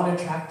could draw and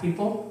attract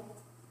people?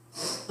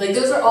 Like,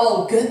 those are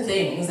all good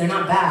things. They're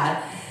not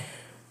bad.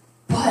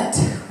 But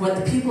when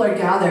the people are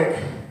gathered,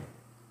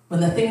 when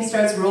the thing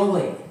starts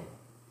rolling,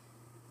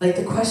 like,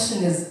 the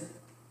question is,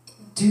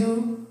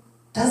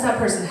 does that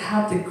person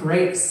have the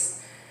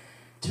grace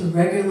to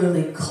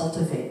regularly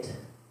cultivate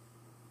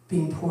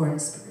being poor in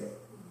spirit?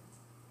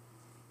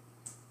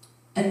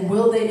 And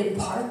will they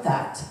impart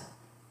that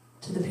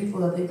to the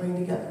people that they bring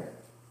together?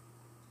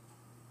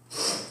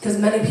 Because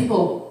many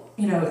people,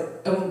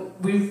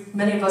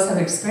 many of us have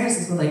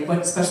experiences with, like,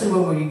 especially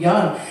when we're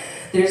young,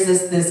 there's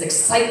this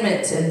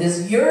excitement and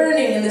this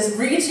yearning and this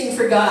reaching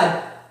for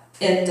God.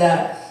 And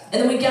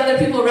then we gather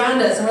people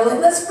around us and we're like,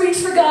 let's reach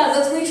for God,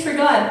 let's reach for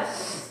God.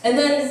 And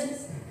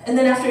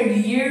then after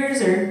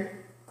years or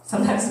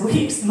sometimes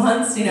weeks,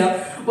 months,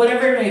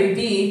 whatever it may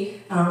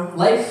be,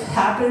 life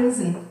happens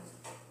and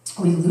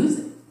we lose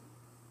it.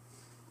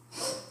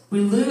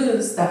 We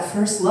lose that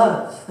first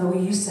love that we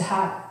used to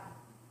have.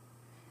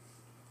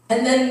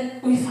 And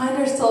then we find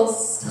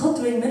ourselves still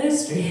doing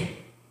ministry,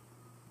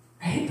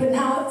 right? But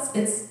now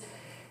it's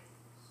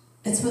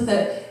with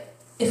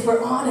if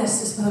we're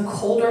honest, it's with a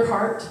colder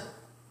heart.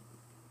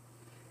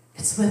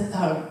 It's with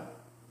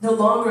no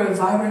longer a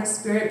vibrant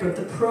spirit, but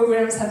the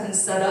programs have been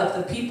set up.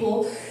 The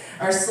people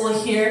are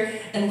still here,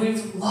 and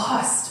we've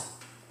lost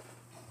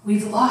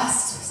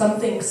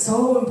something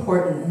so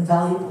important and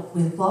valuable.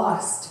 We've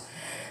lost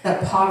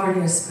that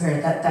poverty of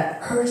spirit,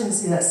 that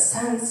urgency, that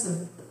sense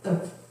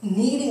of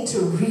needing to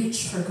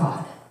reach for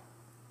God.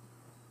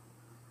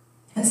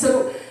 And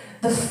so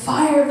the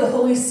fire of the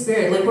Holy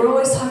Spirit, like we're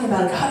always talking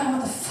about, God, I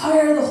want the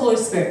fire of the Holy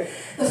Spirit.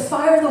 The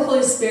fire of the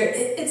Holy Spirit,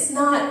 it's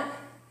not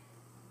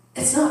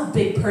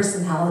big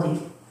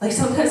personality. Like,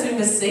 sometimes we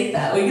mistake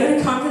that. We go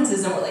to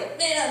conferences and we're like,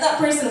 man, that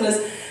person was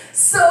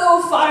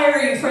so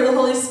fiery for the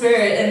Holy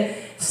Spirit and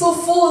so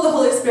full of the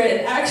Holy Spirit,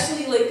 and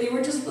actually, like, they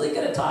were just really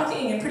good at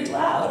talking and pretty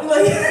loud,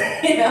 like,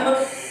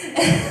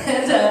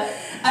 And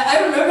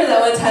I remember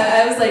that one time,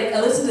 I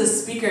listened to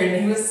this speaker, and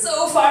he was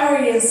so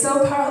fiery and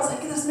so powerful. I was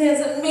like, this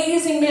man's an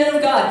amazing man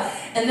of God.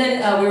 And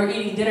then we were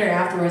eating dinner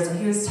afterwards, and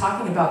he was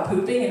talking about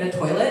pooping in a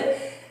toilet,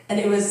 and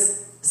it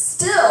was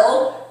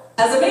still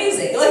as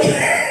amazing. It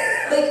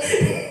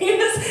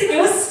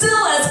was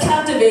still as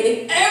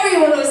captivating.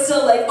 Everyone was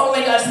still like, oh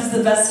my gosh, this is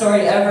the best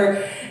story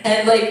ever.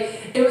 And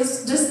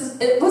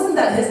it wasn't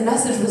that his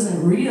message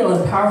wasn't real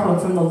and powerful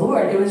and from the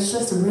Lord. It was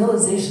just a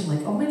realization,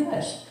 like, oh my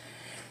gosh,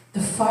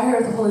 the fire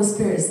of the Holy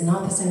Spirit is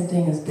not the same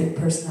thing as big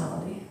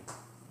personality.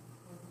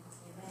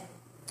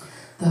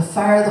 The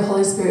fire of the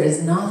Holy Spirit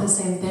is not the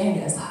same thing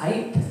as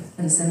hype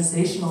and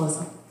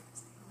sensationalism.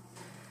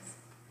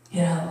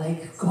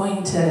 Like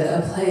going to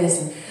a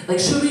place and, like,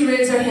 should we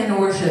raise our hand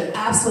and worship?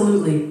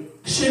 Absolutely.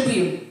 Should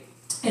we,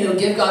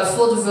 give God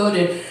full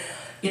devoted,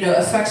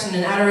 affection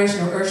and adoration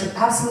and worship?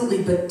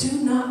 Absolutely. But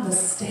do not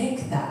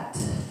mistake that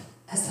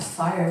as the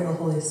fire of the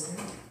Holy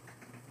Spirit.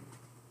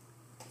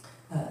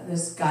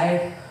 This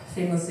guy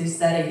famously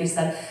said it. He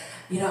said,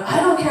 I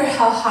don't care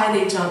how high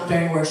they jump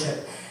during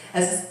worship.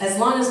 As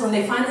long as when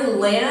they finally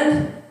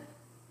land,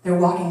 they're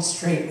walking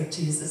straight with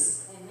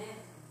Jesus. Amen.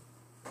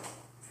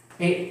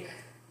 Right?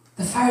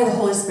 The fire of the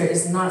Holy Spirit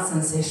is not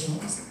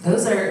sensationalism.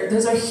 Those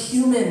are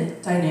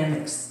human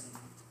dynamics.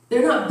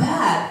 They're not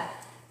bad.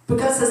 But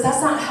God says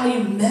that's not how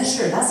you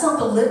measure. That's not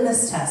the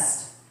litmus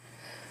test.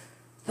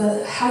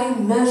 How you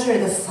measure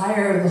the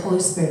fire of the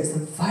Holy Spirit is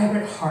the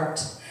vibrant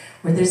heart,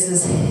 where there's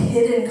this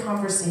hidden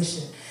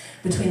conversation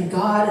between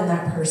God and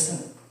that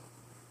person.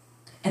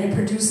 And it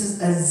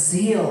produces a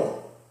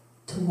zeal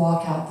to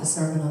walk out the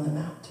Sermon on the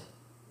Mount.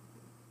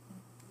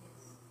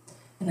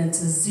 And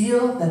it's a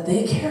zeal that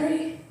they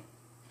carry,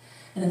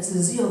 and it's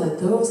a zeal that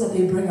those that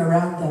they bring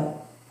around them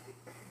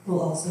will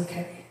also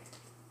carry.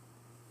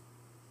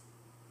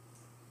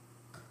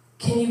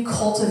 Can you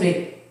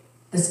cultivate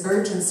this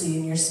urgency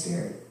in your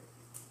spirit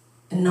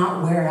and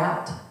not wear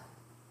out?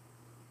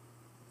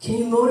 Can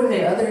you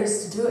motivate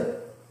others to do it?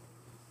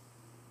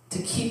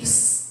 To keep,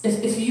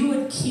 if you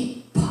would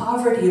keep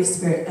poverty of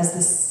spirit as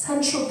the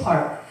central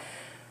part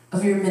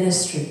of your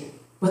ministry,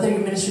 whether your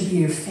ministry be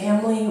your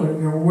family or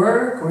your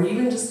work or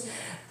even just,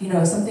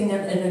 something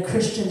in a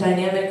Christian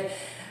dynamic,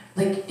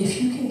 like,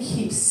 if you can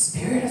keep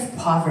spirit of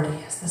poverty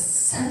as the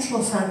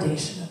central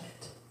foundation of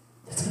it,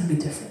 it's going to be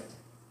different.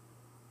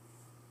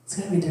 It's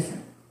going to be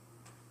different.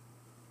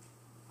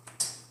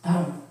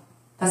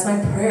 That's my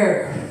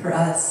prayer for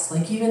us.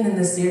 Like, even in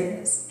this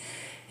series,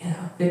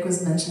 Vic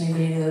was mentioning to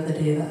me the other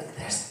day that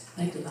there's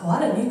like a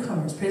lot of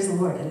newcomers, praise the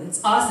Lord, and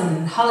it's awesome,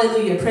 and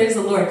hallelujah, praise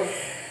the Lord.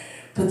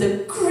 But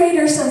the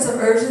greater sense of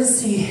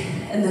urgency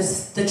and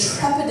the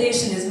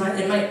trepidation in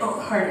my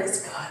own heart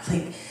is, God,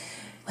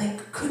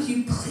 like, could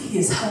you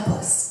please help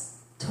us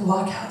to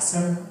walk out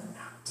Sermon on the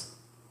Mount?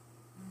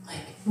 Like,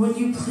 would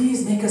you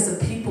please make us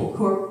a people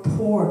who are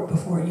poor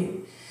before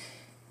you?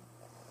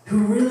 Who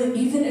really,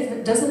 even if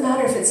it doesn't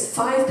matter if it's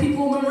 5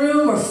 people in the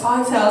room or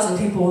 5,000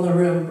 people in the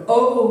room,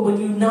 would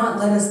you not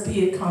let us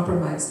be a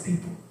compromised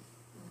people?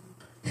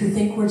 who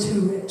think we're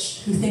too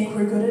rich, who think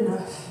we're good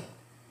enough.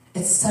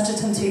 It's such a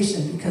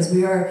temptation because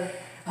we are,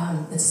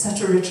 it's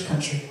such a rich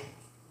country.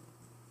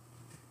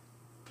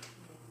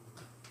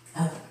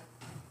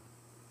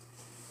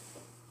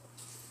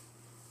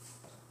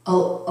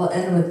 I'll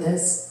end with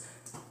this.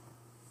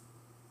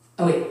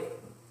 Oh wait.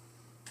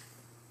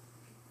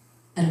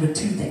 End with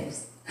two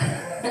things.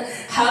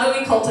 How do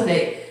we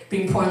cultivate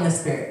being poor in the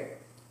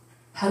Spirit?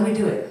 How do we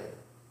do it?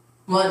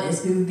 One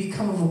is we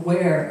become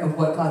aware of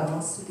what God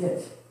wants to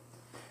give.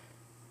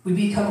 We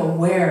become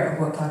aware of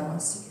what God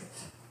wants to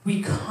give.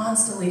 We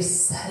constantly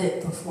set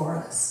it before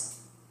us.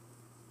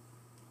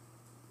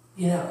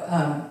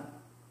 By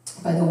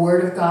the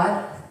Word of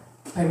God,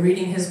 by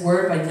reading His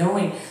Word, by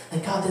knowing,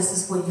 like, God, this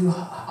is what you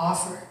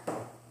offer.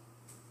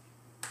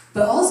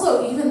 But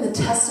also even the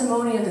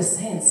testimony of the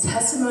saints,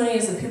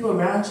 testimonies of people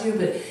around you.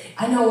 But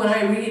I know when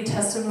I read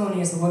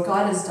testimonies of what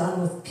God has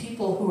done with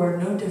people who are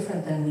no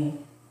different than me.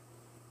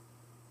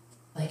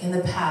 Like in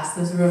the past,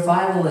 those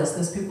revivalists,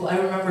 those people, I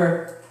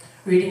remember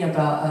reading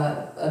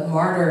about a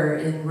martyr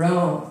in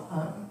Rome,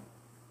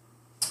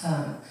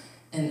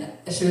 and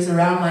she was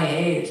around my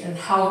age, and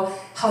how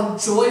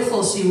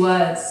joyful she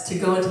was to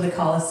go into the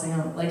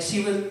Colosseum. Like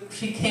she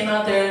came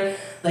out there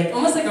like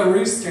almost like a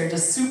rooster,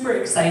 just super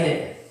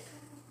excited,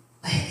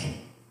 like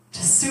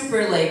just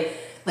super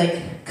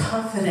like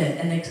confident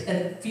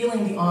and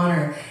feeling the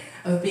honor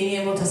of being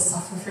able to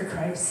suffer for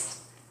Christ.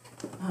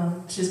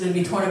 She's going to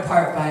be torn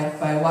apart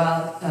by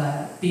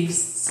wild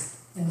beasts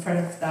in front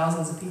of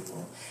thousands of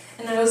people.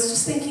 And I was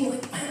just thinking,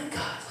 like, man,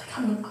 God, like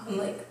I'm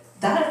like,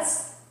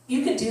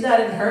 you could do that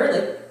in her.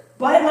 Like,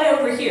 why am I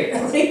over here?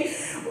 Like,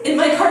 in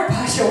my heart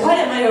posture, why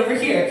am I over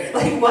here?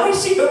 Like, why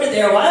is she over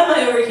there? Why am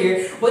I over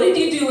here? What did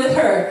you do with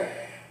her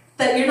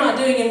that you're not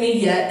doing in me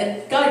yet?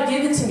 And God,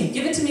 give it to me,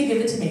 give it to me, give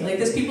it to me. Like,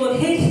 there's people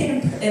in Haiti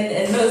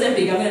and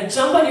Mozambique. I'm going to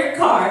jump on your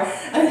car.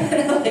 I'm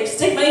going to like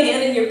stick my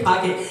hand in your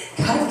pocket.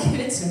 God,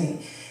 give it to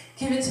me.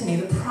 Give it to me.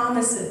 The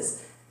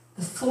promises,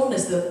 the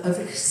fullness of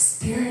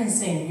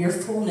experiencing your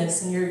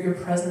fullness and your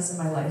presence in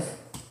my life.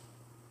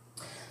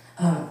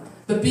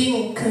 But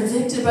being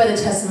convicted by the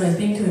testimonies,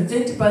 being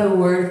convicted by the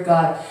Word of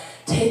God,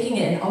 taking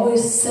it and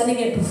always setting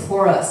it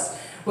before us,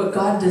 what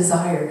God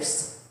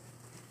desires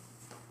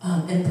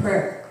in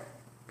prayer.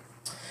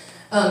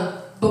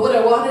 But what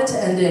I wanted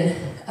to end in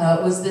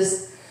was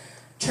this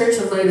church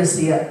of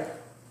Laodicea.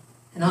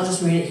 And I'll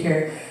just read it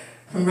here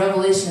from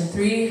Revelation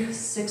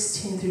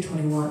 3:16 through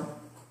 21.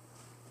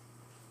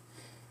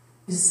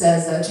 It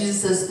says,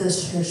 Jesus says to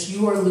this church,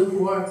 you are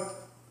lukewarm,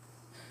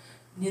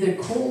 neither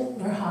cold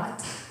nor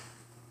hot.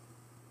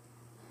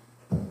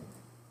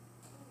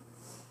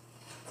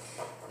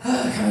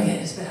 Oh, come again,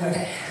 it's been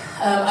okay.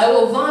 I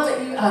will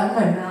vomit you out of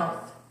my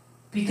mouth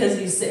because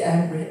you say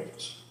I'm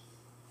rich.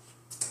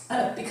 I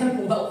have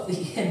become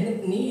wealthy and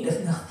in need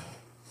of nothing.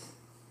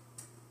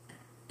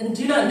 And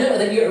do not know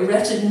that you are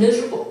wretched,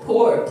 miserable,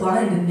 poor,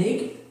 blind, and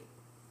naked.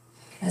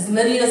 As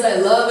many as I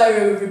love, I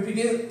will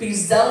rebuke, be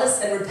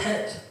zealous and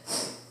repent.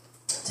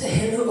 To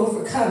him who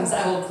overcomes,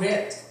 I will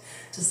grant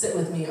to sit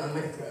with me on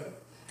my throne.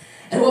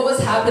 And what was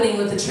happening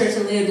with the church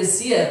in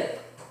Laodicea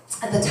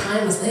at the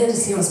time was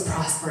Laodicea was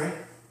prospering.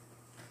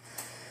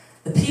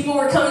 The people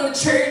were coming to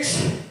church.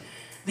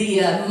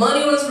 The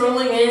money was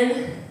rolling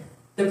in.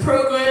 The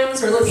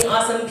programs were looking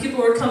awesome.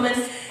 People were coming,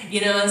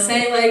 and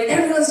saying, like,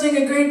 everyone's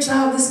doing a great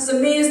job. This is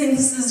amazing.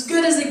 This is as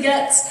good as it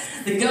gets.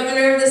 The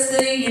governor of the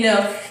city,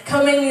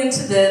 coming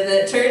into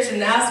the church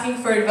and asking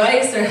for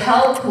advice or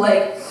help.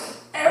 Like,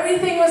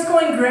 everything was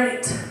going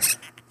great.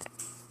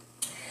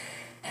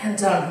 And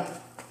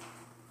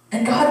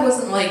God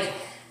wasn't like,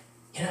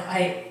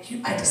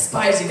 I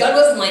despise you. God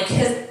wasn't like,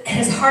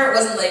 his heart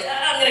wasn't like,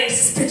 I'm going to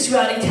spit you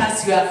out and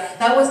cast you out.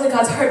 That wasn't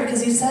God's heart,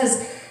 because he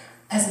says,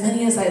 as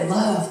many as I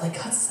love, like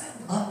God says,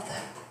 I love them.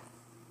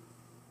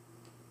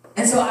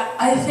 And so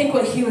I think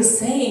what he was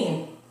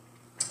saying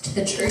to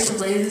the church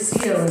of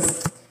Laodicea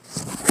was,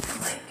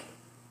 like,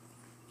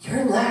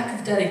 your lack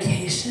of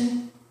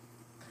dedication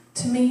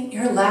to me,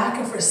 your lack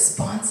of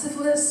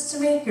responsiveness to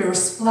me, your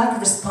lack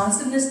of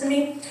responsiveness to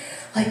me,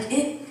 like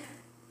it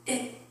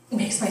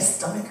makes my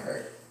stomach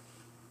hurt.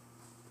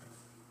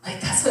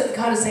 Like, that's what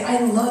God is saying. I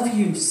love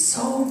you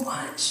so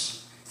much.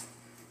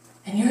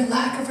 And your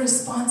lack of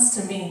response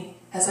to me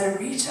as I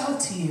reach out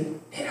to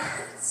you, it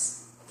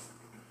hurts.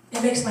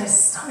 It makes my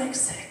stomach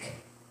sick.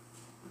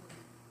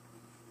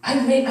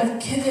 I've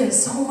given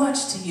so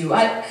much to you.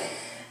 I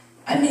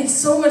made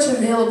so much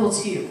available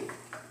to you.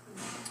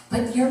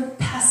 But your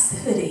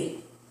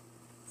passivity,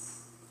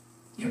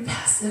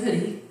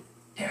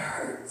 it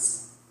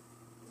hurts.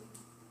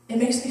 It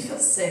makes me feel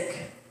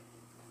sick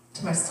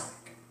to my stomach.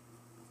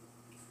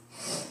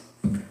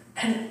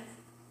 And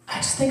I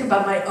just think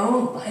about my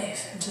own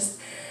life and just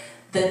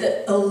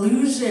the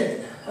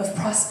illusion of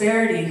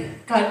prosperity.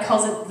 God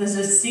calls it the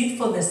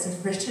deceitfulness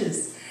of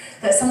riches,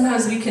 that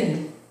sometimes we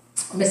can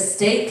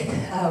mistake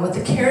with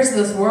the cares of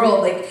this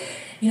world. Like,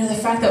 the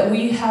fact that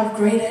we have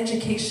great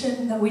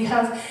education, that we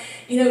have,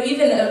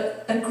 even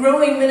a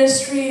growing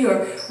ministry,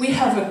 or we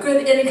have a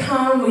good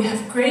income, we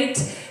have great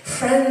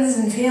friends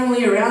and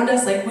family around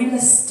us, like we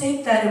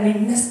mistake that and we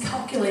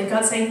miscalculate.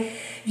 God's saying,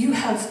 you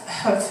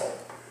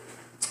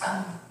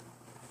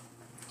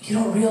you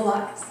don't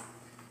realize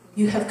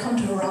you have come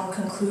to a wrong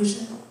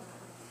conclusion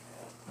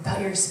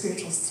about your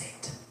spiritual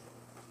state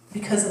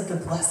because of the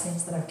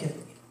blessings that I've given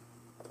you.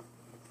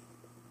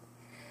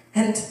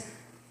 And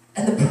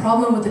the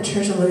problem with the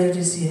church of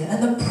Laodicea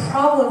and the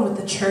problem with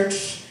the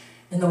church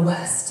in the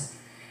West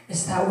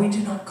is that we do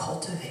not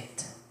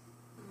cultivate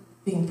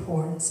being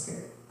poor in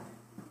spirit.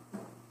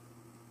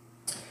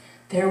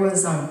 There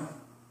was a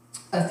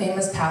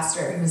famous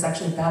pastor, he was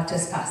actually a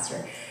Baptist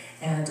pastor,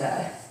 and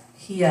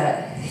he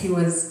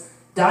was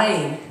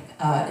dying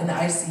in the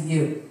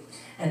ICU.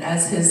 And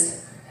as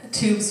his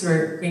tubes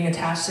were being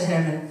attached to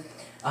him,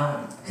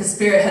 and his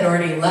spirit had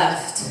already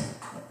left,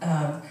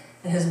 and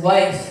his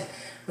wife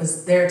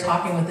was there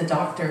talking with the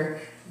doctor.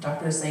 The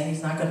doctor was saying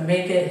he's not going to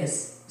make it,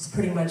 he's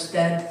pretty much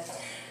dead.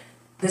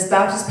 This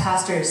Baptist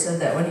pastor said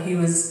that when he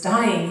was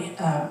dying,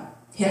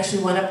 he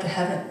actually went up to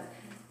heaven,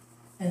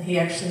 and he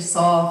actually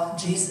saw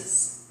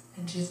Jesus.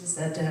 And Jesus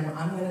said to him,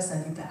 I'm going to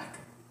send you back.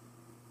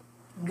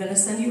 I'm going to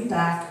send you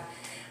back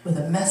with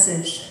a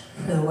message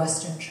for the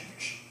Western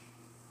church.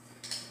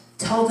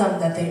 Tell them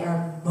that they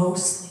are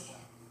mostly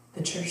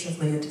the church of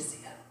Laodicea.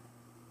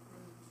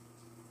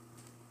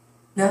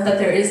 Not that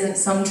there isn't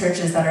some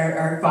churches that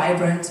are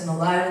vibrant and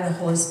alive in the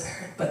Holy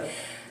Spirit, but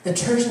the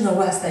church in the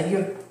West that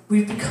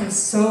we've become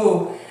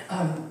so,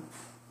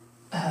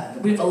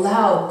 we've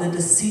allowed the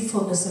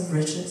deceitfulness of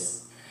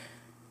riches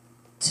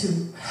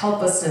to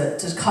help us,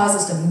 to cause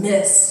us to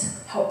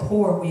miss how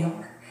poor we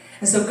are.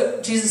 And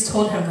so Jesus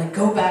told him, like,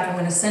 go back, I'm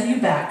going to send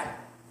you back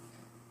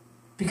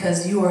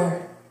because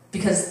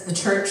the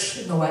church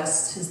in the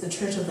West is the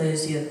church of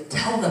Laodicea.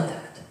 Tell them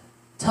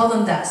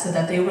that so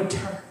that they would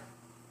turn.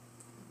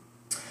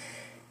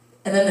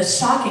 And then the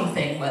shocking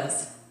thing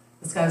was,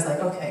 this guy was like,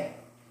 okay.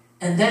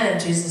 And then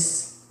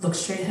Jesus looked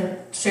straight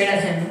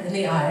at him in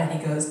the eye and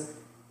he goes,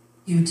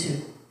 you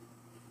too.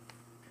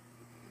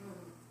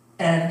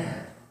 And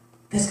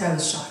this guy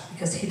was shocked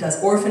because he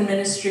does orphan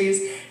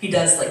ministries, he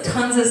does like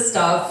tons of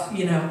stuff,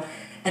 you know,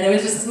 and it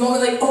was just this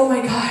moment like, oh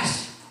my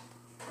gosh.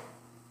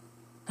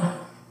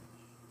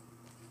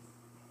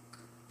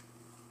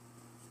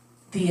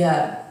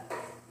 Yeah,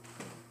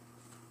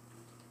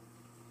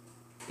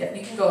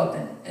 you can go up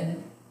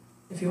and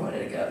if you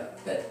wanted to go,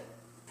 but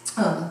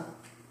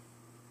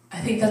I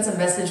think that's a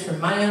message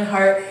from my own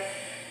heart,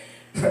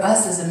 for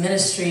us as a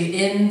ministry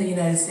in the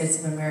United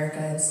States of America,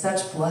 and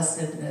such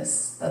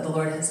blessedness that the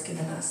Lord has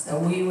given us,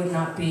 that we would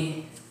not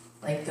be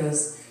like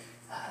those,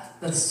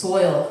 the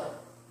soil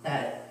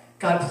that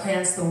God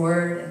plants the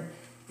word and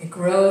it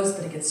grows,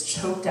 but it gets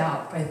choked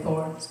out by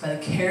thorns, by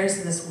the cares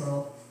of this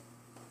world,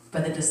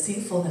 by the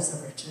deceitfulness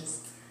of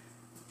riches.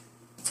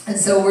 And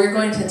so we're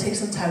going to take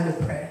some time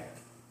to pray.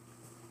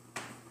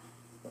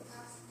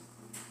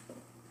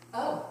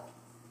 Oh,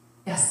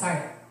 yeah,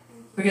 sorry.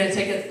 We're going to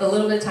take a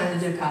little bit of time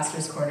to do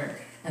Pastor's Corner,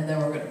 and then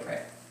we're going to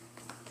pray.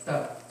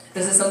 So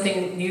this is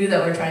something new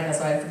that we're trying, that's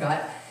why I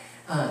forgot.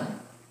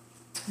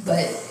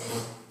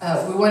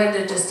 But we wanted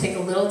to just take a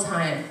little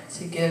time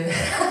to give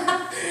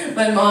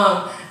my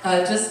mom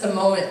just a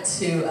moment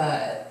to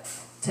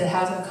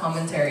have some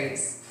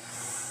commentaries,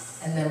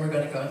 and then we're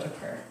going to go into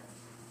prayer.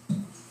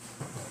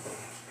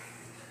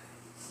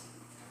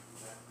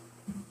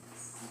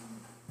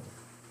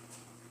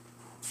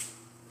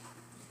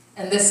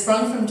 And this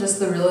sprung from just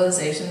the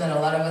realization that a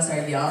lot of us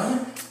are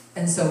young,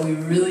 and so we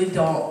really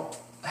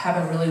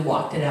haven't really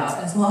walked it out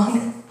as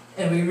long,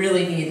 and we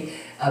really need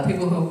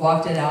people who have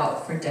walked it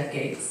out for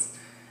decades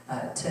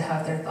to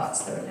have their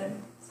thoughts thrown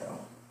in. So,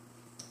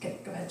 okay,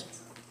 go ahead,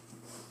 Jason.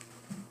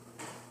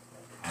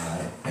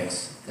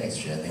 Thanks,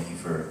 Jed. Thank you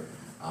for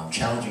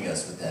challenging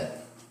us with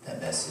that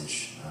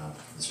message,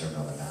 the Sermon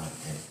on the Mount.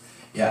 And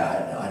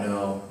yeah, I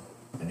know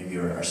many of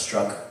you are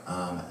struck.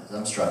 As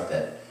I'm struck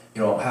that,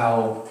 you know,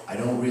 how I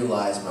don't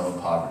realize my own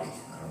poverty.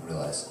 I don't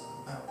realize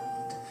my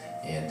own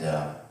need.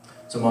 And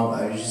so, Mom,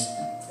 I was just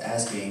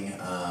asking,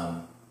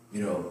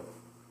 you know,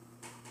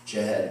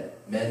 Jed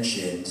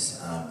mentioned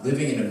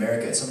living in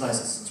America.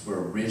 Sometimes since we're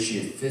rich,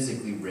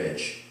 physically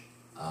rich,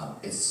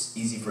 it's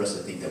easy for us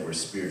to think that we're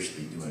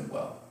spiritually doing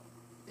well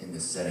in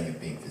this setting of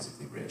being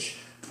physically rich.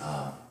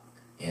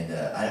 And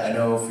I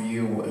know for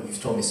you,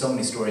 you've told me so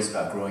many stories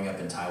about growing up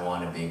in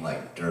Taiwan and being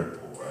like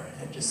dirt poor,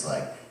 and just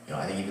like, you know,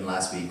 I think even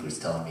last week was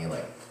telling me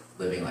like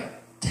living like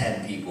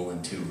 10 people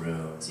in 2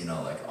 rooms, you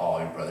know, like all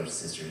your brothers and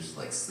sisters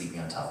like sleeping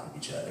on top of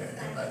each other,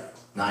 and like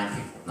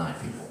 9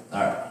 people, all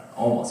right,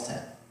 almost 10.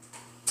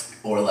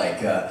 Or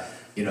like,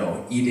 you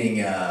know, eating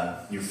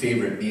your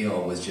favorite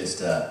meal was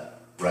just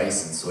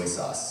rice and soy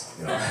sauce,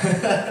 you know.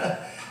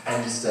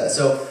 And just,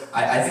 so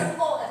I think,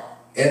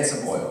 and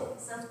some oil.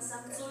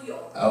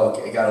 Oh,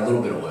 okay, got a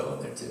little bit of oil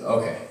in there too.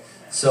 Okay,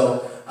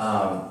 so,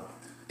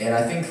 and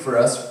I think for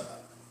us,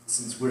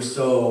 since we're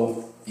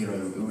so, you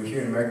know, we're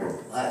here in America,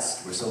 we're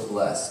blessed. We're so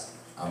blessed.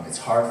 It's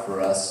hard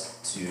for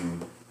us to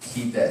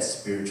keep that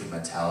spiritual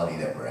mentality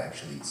that we're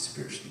actually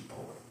spiritually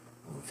poor,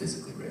 we're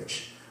physically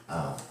rich.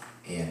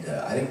 And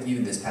I think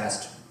even this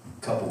past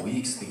couple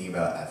weeks, thinking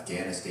about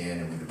Afghanistan,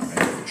 and we've been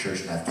praying for the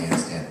church in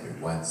Afghanistan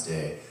every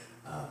Wednesday,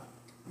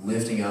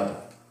 lifting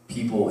up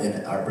people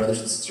in our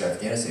brothers and sisters in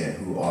Afghanistan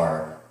who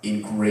are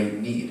in great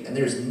need, and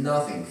there's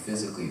nothing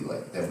physically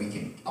like that we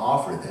can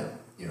offer them,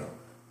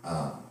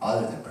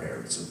 other than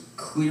prayer. So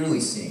clearly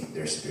seeing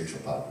their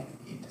spiritual poverty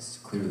need,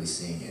 clearly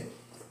seeing it.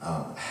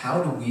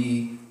 How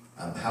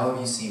have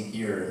you seen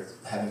here,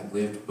 having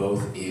lived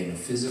both in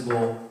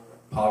physical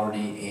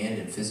poverty and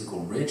in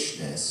physical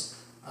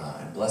richness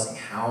and blessing?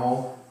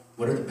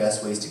 What are the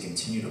best ways to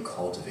continue to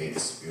cultivate a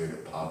spirit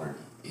of poverty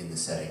in the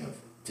setting of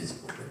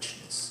physical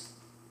richness?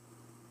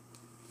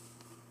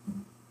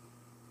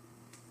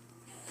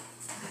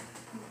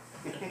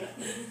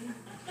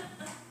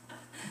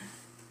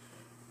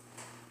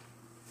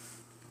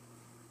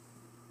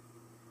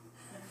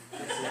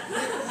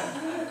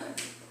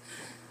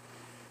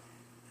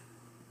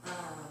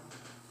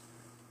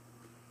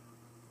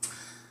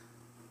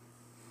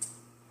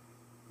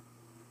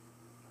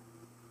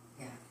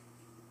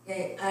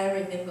 I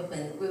remember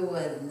when we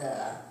were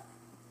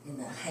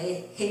in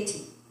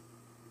Haiti,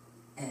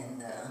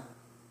 and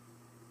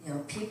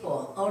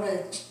people, all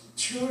the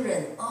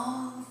children,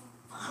 all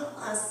follow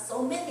us.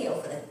 So many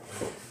of them,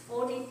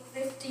 40,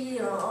 50,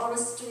 all the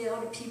street,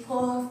 all the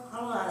people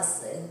follow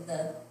us, and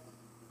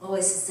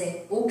always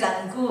say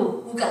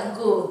 "ugangu"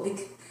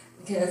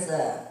 because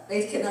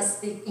they cannot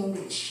speak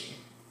English,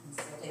 and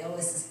so they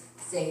always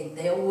say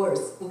their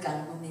words.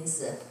 "Ugangu"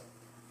 means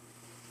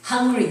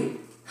hungry.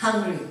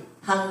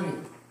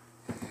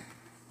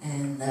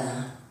 And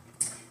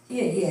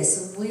here,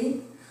 yes,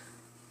 we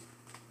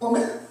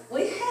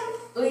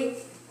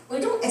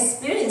don't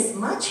experience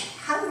much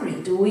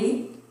hungry, do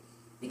we?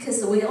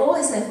 Because we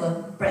always have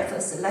a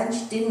breakfast,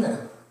 lunch,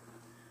 dinner,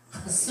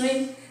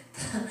 3,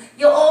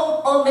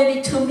 or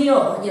maybe 2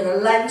 meals,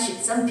 lunch.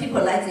 Some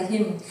people like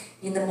him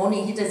in the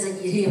morning, he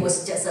doesn't eat. He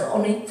was just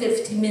only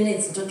 15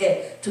 minutes to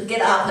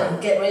get up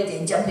and get ready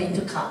and jump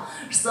into car.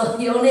 So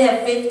he only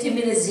have 15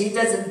 minutes. He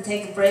doesn't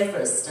take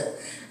breakfast,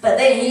 but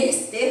then he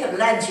still have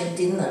lunch and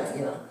dinner,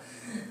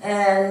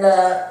 And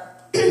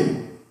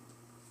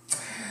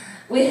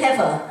we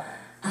have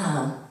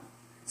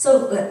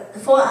so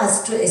for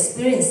us to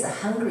experience the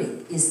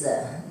hungry is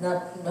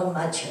not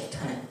much of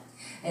time.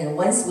 And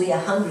once we are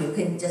hungry, we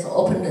can just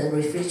open the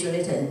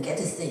refrigerator and get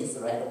things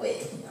right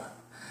away.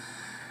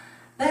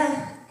 But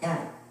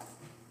yeah,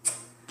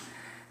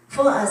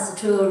 for us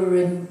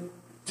to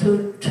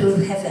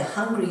have a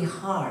hungry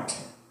heart,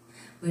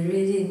 we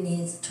really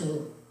need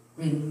to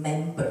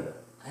remember.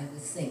 I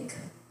would think,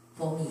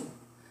 for me,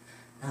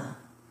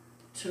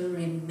 to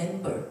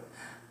remember.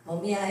 For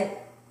me, I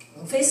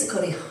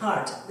physically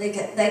hard, like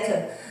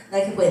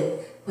when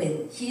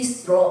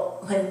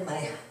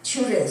my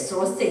children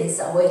throw things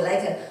away,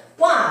 a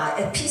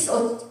piece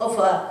of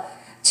a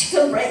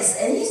chicken breast,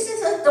 and he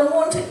says, "I don't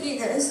want to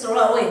eat," and throw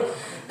away.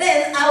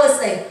 Then I would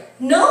say,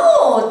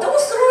 "No,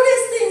 don't throw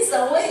these things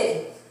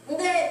away.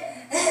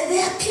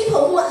 There are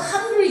people who are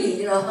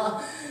hungry,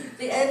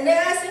 And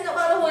then I think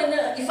about when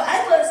if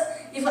I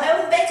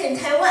went back in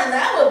Taiwan,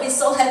 I would be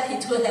so happy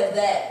to have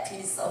that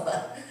piece of.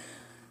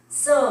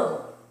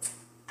 So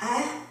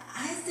I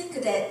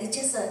think that it's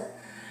just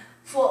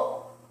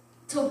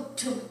to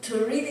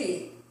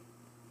really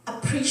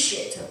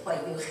appreciate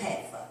what you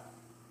have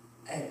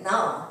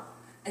now,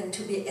 and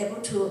to be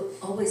able to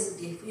always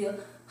feel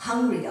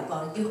hungry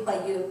about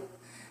what you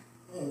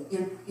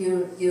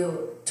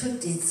to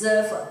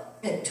deserve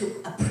and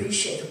to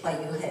appreciate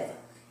what you have.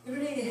 You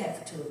really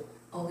have to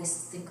always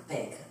think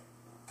back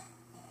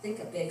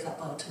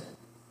about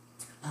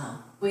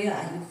where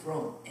are you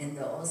from, and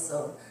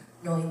also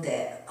knowing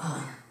that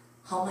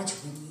how much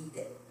we need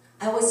it.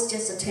 I was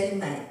just telling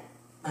my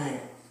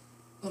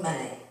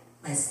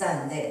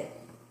son there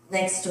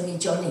next to me,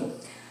 Johnny.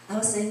 I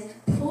was saying,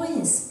 poor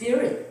in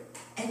spirit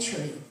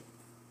actually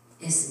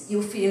is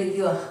you feel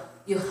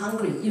you're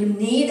hungry, you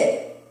need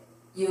it,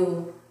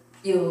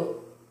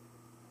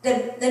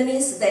 that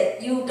means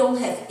that you don't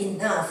have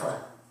enough.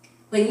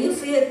 When you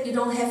feel you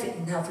don't have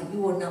enough,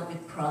 you will not be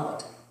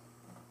proud,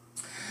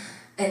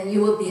 and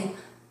you will be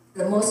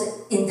the most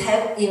in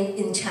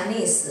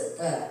Chinese.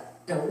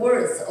 The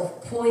words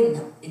of poor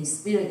in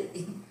spirit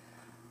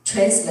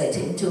translate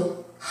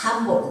into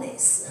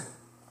humbleness.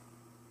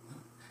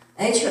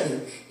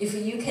 Actually, if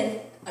you can,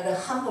 the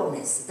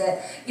humbleness,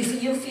 that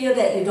if you feel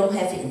that you don't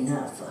have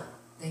enough,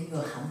 then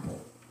you're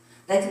humble.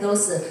 Like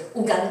those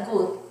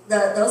Ugangu,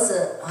 those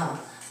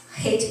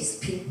Haiti's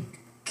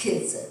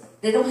kids,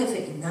 they don't have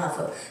enough,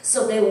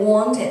 so they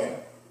wanted.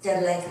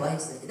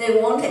 Likewise, they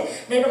don't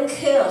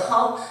care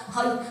how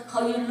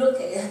you look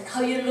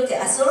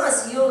at. As long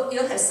as you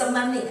have some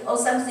money or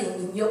something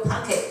in your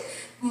pocket,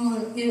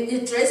 you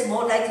dress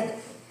more like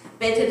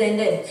better than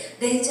them.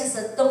 They just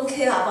don't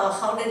care about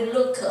how they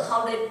look,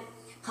 how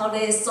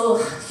they so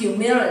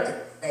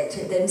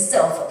humiliate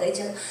themselves.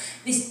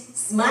 They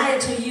smile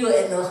to you,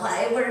 and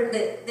however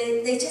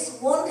they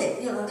just want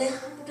it. They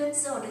humble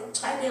themselves. They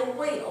try their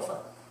way of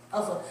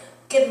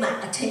get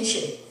my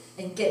attention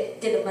and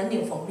get the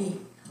money from me.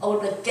 or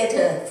get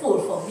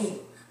food for me.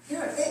 You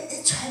know,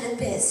 they try their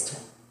best.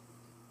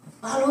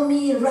 Follow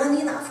me,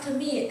 running after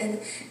me,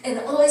 and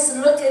always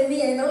look at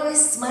me and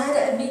always smile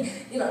at me.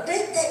 You know,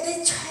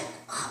 they try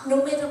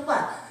no matter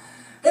what.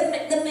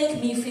 That make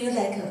me feel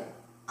like,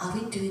 are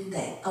we doing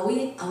that? Are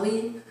we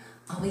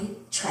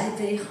trying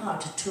very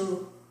hard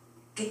to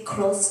get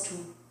close to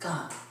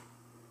God,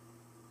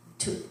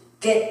 to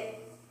get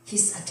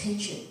His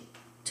attention,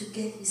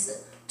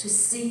 to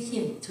see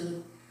Him,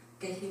 to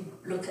get Him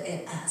look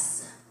at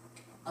us?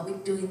 Are we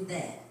doing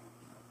that?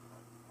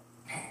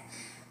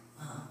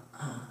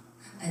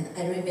 And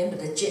I remember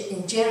that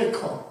in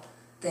Jericho,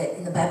 that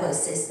in the Bible it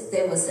says that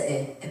there was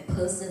a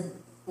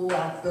person who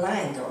was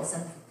blind or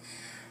something,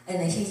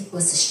 and he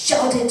was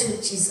shouting to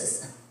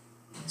Jesus.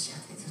 He was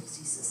shouting to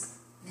Jesus.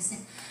 And he said,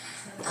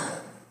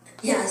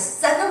 "Yeah,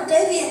 Son of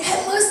David,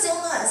 have mercy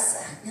on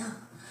us." Yeah.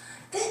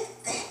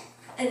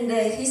 And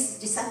his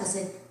disciples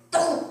said,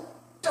 "Don't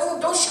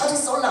shout it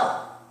so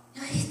loud."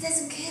 Yeah, he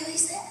doesn't care. He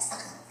says,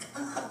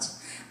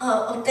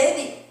 "Oh,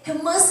 David,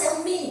 have mercy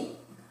on me."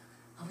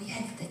 We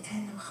have that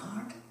kind of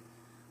heart,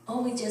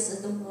 or we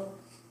just don't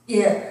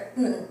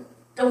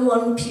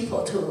want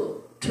people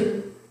to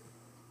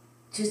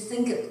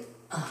think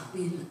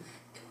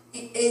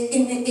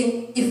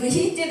if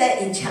he did that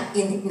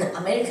in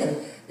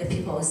American, the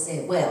people would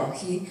say, well,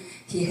 he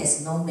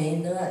has no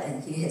manner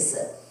and he has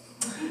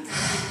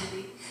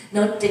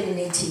no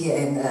dignity,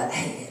 and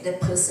hey, that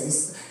person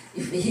is,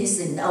 if he's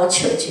in our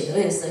church, you know,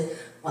 you say,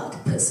 wow, the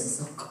person is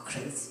so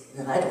crazy,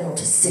 I don't want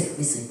to sit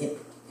with him.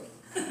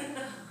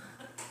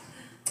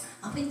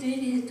 We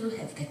really do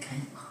have that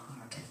kind of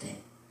heart that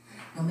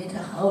no matter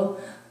how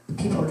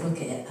people look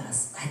at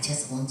us, I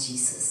just want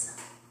Jesus.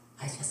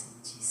 I just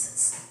want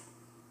Jesus.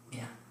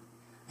 Yeah.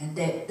 And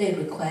they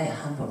require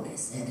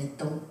humbleness, and they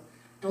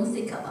don't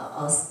think about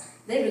us.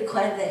 They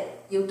require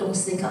that you don't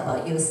think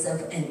about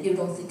yourself and you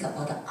don't think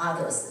about the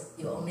others.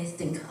 You only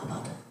think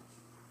about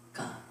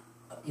God.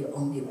 You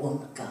only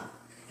want God.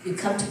 You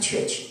come to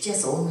church,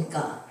 just only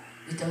God.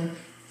 You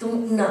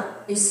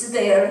you sit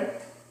there,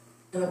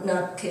 do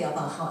not care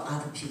about how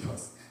other people.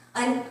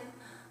 I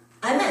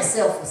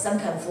myself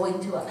sometimes fall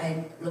into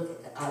I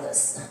look at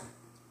others,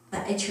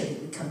 but actually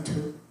we come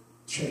to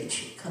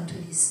church, come to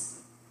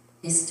His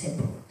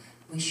temple.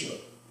 We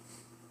should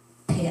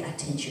pay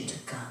attention to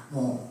God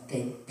more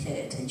than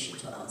pay attention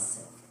to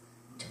ourselves,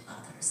 to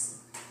others,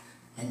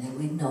 and then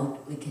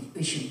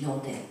we should know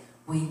that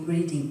we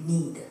really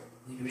need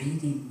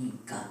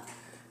God,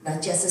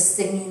 not just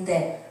singing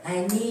that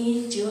I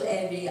need you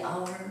every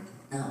hour.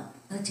 No.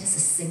 Not just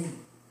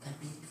singing, but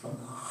really from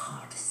our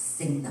heart,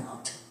 sing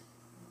out.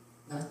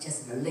 Not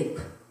just the lip.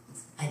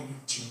 I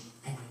need you,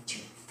 I need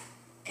you.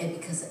 And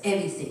because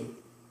everything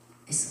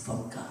is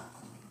from God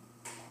only.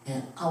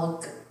 And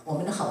我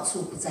们的好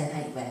处不在他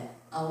以外。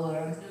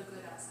Our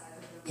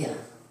yeah.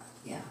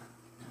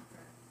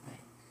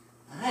 Right.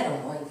 I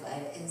don't know if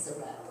I answer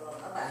right or wrong,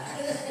 but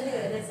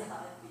anyway, that's how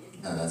I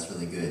feel. No, that's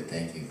really good.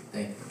 Thank you.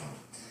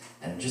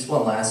 And just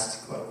one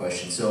last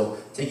question. So,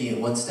 taking it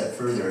one step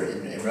further,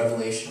 in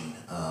Revelation,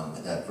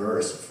 that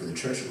verse, for the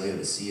church of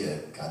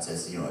Laodicea, God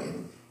says, you know,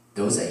 in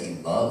those that He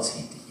loves,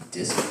 He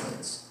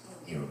disciplines.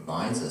 He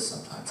reminds us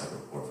sometimes,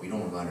 or if we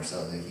don't remind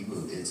ourselves,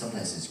 it's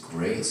sometimes His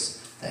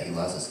grace that He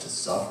allows us to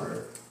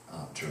suffer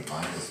to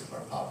remind us of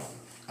our poverty.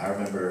 I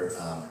remember,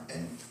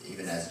 and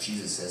even as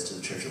Jesus says to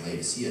the church of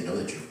Laodicea, know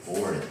that you're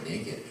poor and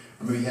naked.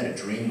 I remember He had a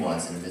dream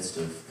once in the midst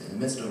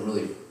of a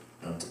really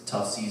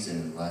tough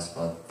season, last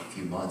about a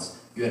few months.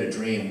 You had a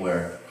dream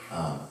where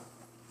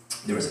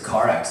there was a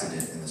car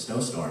accident in the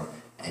snowstorm,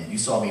 and you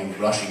saw me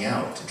rushing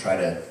out to try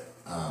to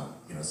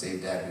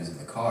save Dad who's in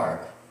the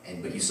car,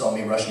 but you saw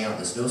me rushing out in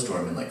the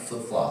snowstorm in like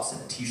flip-flops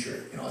and a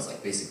t-shirt. I was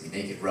like basically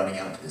naked running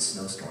out into this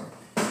snowstorm.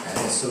 And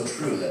it's so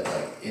true that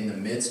like in the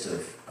midst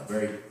of a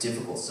very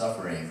difficult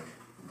suffering,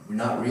 we're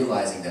not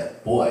realizing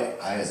that, boy,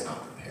 I was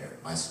not prepared.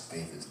 My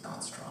faith is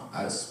not strong.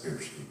 I was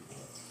spiritually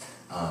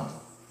poor.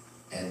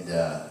 And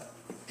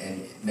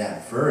in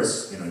that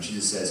verse,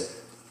 Jesus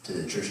says to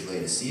the church of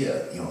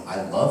Laodicea,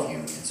 I love you,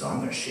 and so I'm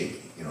going to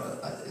shake you.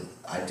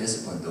 I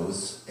discipline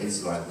those.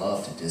 It's what I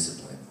love to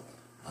discipline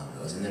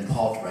those. And then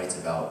Paul writes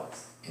about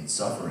in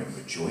suffering,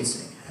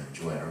 rejoicing, having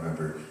joy. I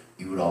remember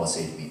you would always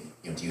say to me,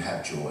 do you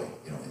have joy?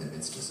 In the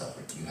midst of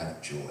suffering, do you have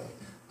joy?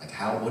 Like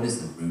what is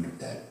the root of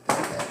that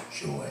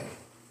joy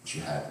that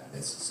you have in the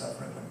midst of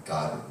suffering when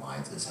God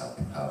reminds us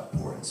how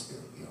poor in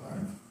spirit we are?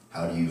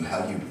 How do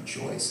you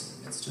rejoice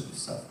in the midst of the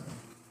suffering?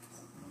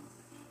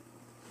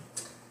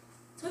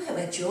 To have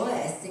a joy,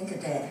 I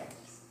think that,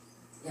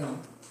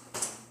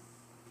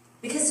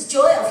 because the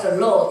joy of the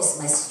Lord is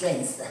my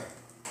strength.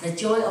 The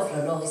joy of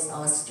the Lord is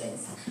our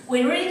strength.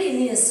 We really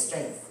need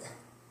strength.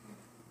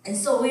 And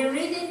so we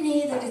really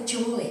need the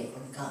joy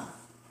from God.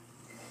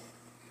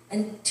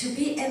 And to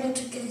be able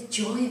to get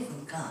joy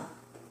from God,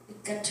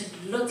 you've got to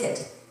look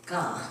at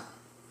God,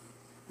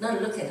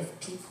 not look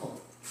at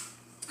people.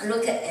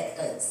 Look at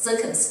the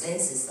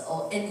circumstances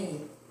or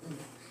any.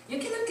 You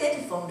cannot get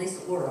it from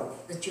this world.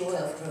 The joy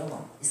of the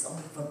world is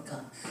only from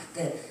God.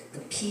 The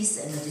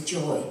peace and the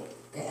joy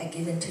that I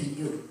given to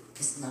you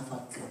is not from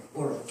the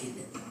world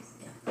given.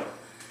 Yeah.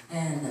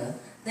 And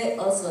they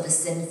also the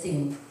same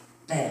thing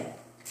that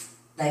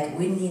like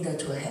we needed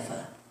to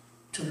have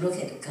to look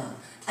at God.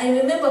 I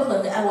remember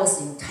when I was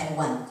in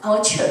Taiwan,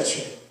 our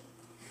church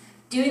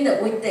during the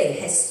weekday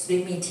has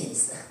 3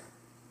 meetings.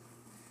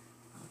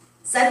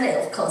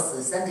 Sunday, of course,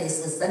 Sunday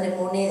is Sunday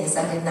morning and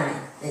Sunday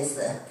night. There's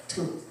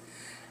 2.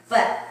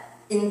 But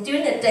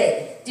during the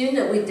day, during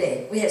the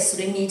weekday, we have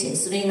 3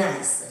 meetings, 3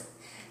 nights.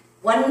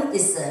 One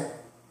is a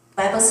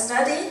Bible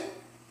study,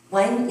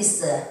 one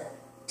is a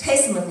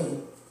testimony,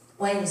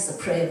 one is a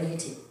prayer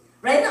meeting.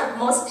 Right now,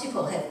 most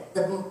people have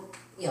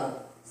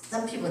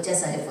some people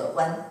just have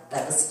 1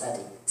 Bible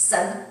study.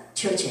 Some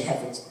churches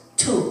have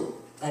 2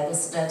 Bible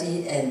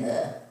study and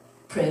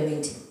prayer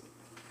meeting.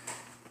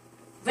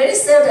 Very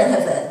seldom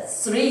have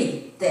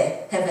 3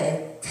 that have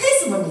a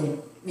testimony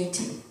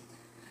meeting.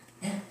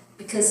 Yeah,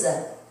 because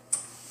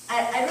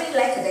I really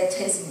like that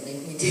testimony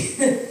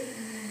meeting.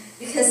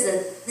 Because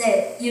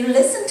you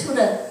listen to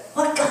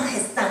what God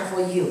has done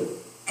for you.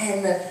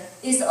 And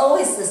it's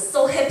always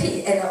so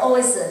happy and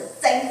always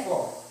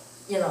thankful,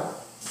 you know.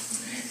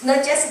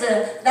 Not just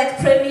like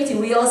prayer meeting,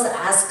 we also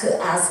ask,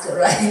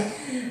 right?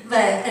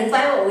 But in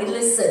Bible we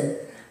listen.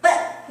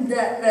 But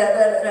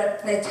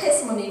the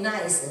testimony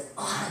night is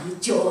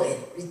rejoice,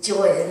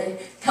 and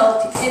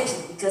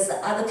happy because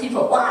other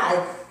people,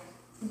 why?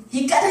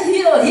 He got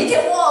healed, he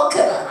can walk,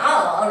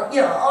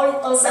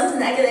 or something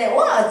like that.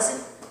 What?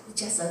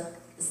 Just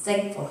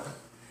thankful.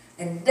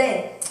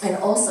 And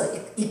also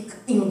it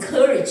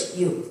encourage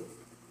you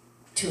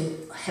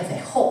to have a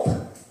hope.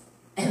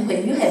 And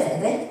when you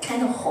have that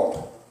kind of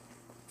hope,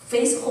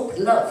 faith, hope,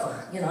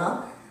 love,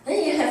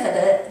 then you have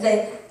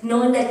the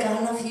knowing that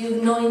God loves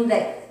you, knowing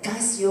that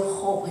God's your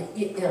hope,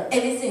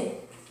 everything.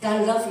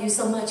 God loves you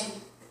so much,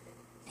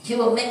 He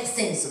will make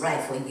things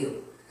right for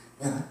you.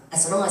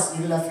 As long as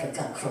you love the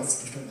God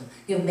close to Him,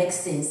 He'll make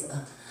things,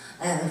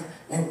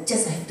 and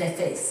just have that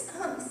faith.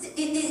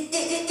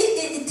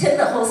 It turned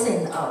the whole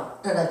thing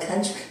out, the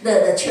country,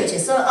 the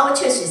churches. So our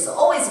church is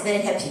always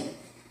very happy.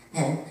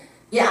 And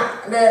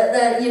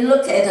yeah, you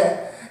look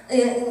at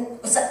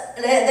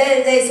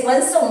there's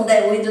one song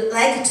that we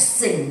like to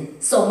sing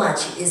so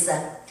much is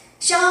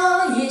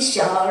笑一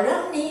笑，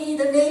让你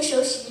的泪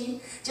休息，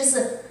就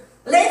是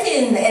let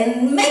in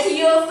and make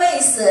your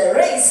face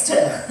raised.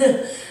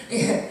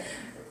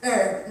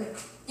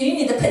 与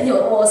你的朋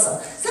友握手。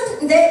So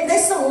that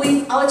song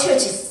with our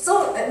churches,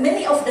 so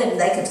many of them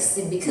like to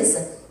sing because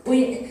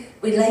we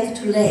like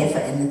to laugh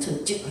and to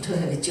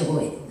have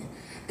joy.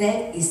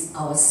 That is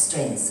our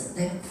strength.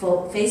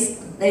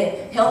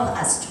 They help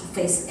us to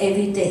face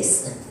every day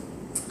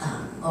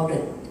all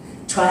the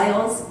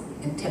trials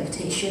and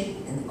temptation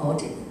and all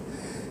that.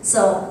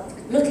 So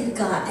look at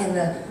God and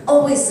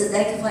always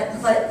like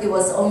what it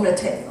was on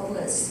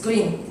the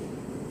screen,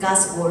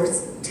 God's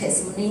words,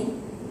 testimony,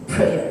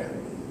 prayer.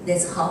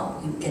 That's how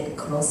you get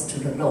close to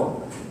the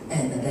Lord,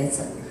 and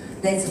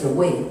that's the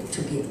way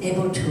to be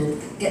able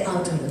to get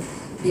out of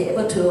be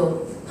able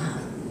to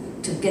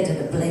get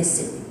the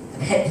blessing,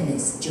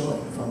 happiness, joy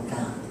from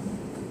God.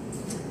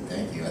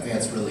 Thank you. I think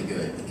that's really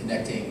good.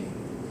 Connecting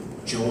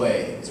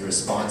joy is a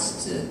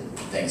response to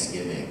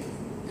Thanksgiving.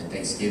 And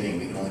Thanksgiving,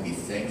 we can only be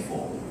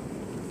thankful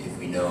if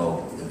we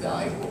know the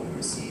value of what we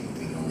received.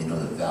 We can only know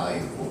the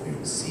value of what we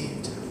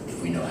received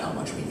if we know how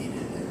much we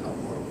needed and how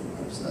poor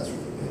we were. So that's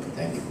really good.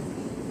 Thank you.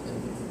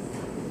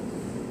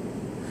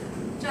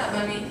 Good job,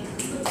 Mommy.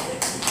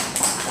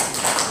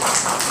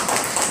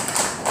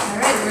 All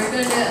right, we're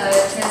going to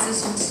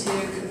transition to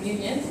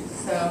communion.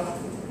 So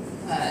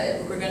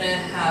we're going to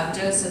have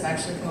Joseph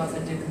actually come up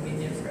and do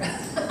communion for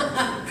us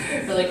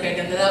really quick,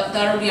 and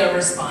that'll be our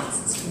response.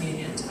 It's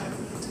communion time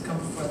to come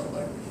before the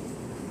Lord.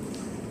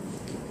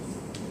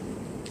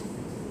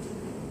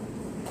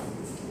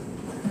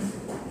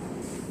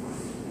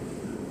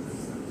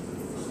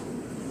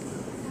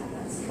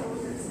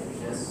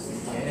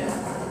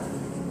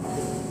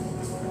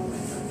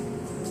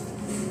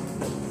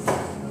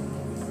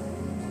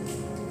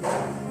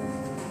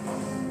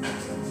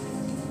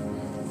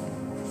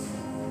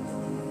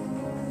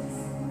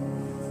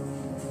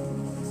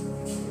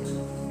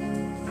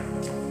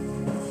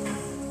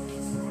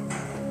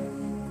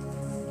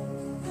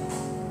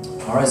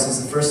 All right, so it's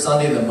the first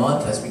Sunday of the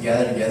month as we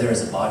gather together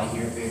as a body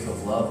here, Faith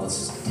of Love. Let's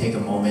just take a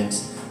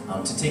moment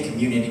to take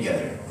communion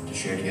together, to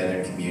share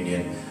together in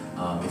communion.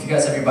 If you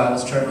guys have your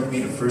Bibles, turn with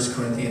me to 1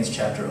 Corinthians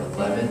chapter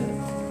 11.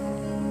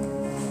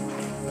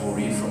 We'll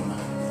read from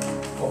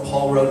what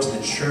Paul wrote to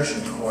the church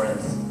in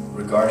Corinth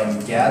regarding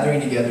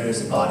gathering together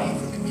as a body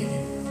for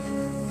communion.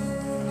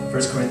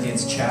 1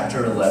 Corinthians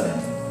chapter 11,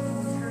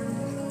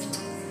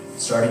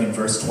 starting in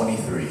verse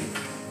 23.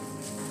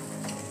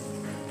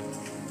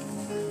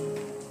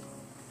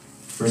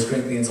 1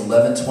 Corinthians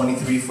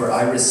 11:23, for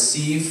I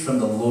received from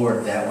the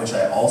Lord that which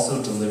I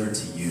also delivered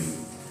to you,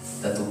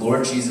 that the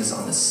Lord Jesus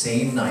on the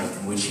same night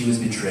in which he was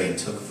betrayed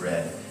took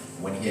bread.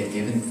 When he had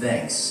given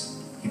thanks,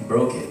 He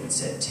broke it and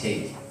said,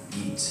 "Take,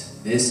 eat.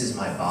 This is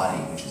my body,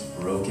 which is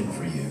broken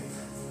for you.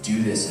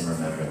 Do this in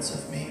remembrance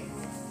of me."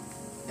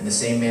 In the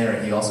same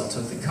manner, he also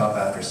took the cup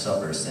after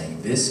supper, saying,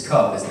 "This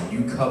cup is the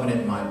new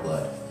covenant in my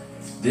blood.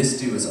 This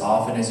do as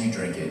often as you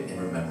drink it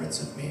in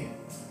remembrance of me.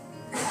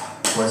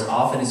 For as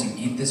often as you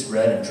eat this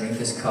bread and drink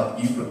this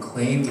cup, you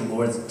proclaim the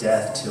Lord's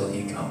death till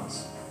he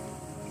comes.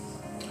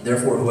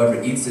 Therefore,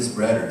 whoever eats this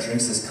bread or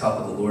drinks this cup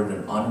of the Lord in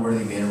an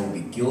unworthy manner will be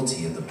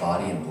guilty of the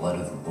body and blood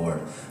of the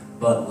Lord.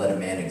 But let a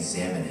man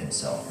examine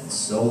himself, and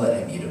so let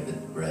him eat of the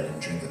bread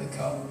and drink of the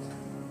cup.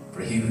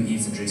 For he who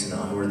eats and drinks in an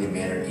unworthy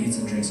manner eats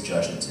and drinks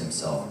judgment to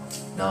himself,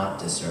 not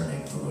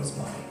discerning the Lord's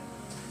body."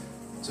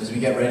 So as we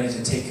get ready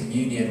to take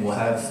communion, we'll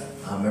have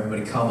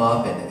everybody come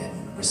up and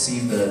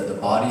receive the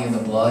body and the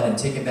blood and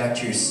take it back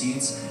to your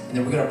seats. And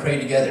then we're going to pray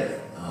together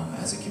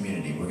as a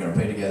community. We're going to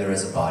pray together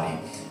as a body.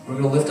 We're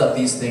going to lift up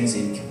these things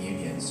in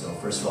communion. So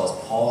first of all,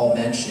 as Paul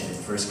mentioned in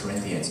 1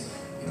 Corinthians,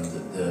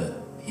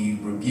 he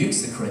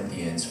rebukes the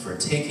Corinthians for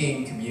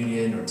taking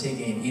communion or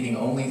taking and eating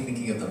only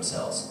thinking of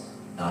themselves,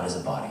 not as a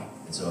body.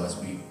 And so as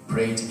we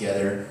pray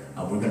together,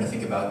 we're going to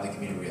think about the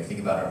community. We're going to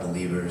think about our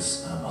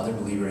believers, other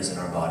believers in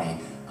our body,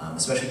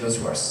 especially those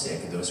who are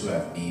sick and those who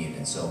have need.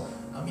 And so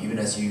even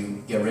as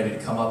you get ready to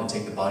come up and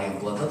take the body and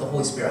blood, let the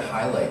Holy Spirit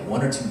highlight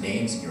one or two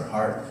names in your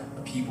heart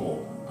of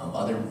people,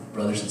 other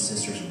brothers and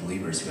sisters and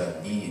believers who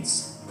have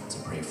needs to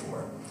pray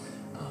for.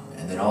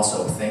 And then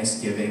also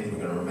Thanksgiving,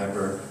 we're going to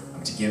remember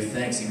to give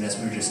thanks, even as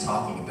we were just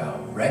talking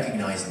about,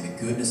 recognizing the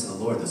goodness of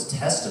the Lord, those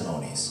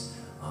testimonies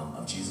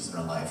of Jesus in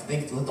our life.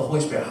 Let the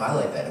Holy Spirit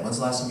highlight that. And when's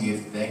the last time you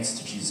gave thanks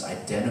to Jesus,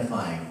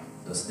 identifying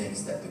those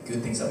things, the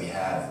good things that we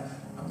have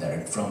that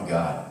are from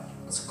God?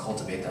 Let's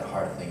cultivate that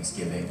heart of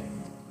thanksgiving.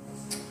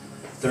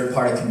 Third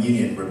part of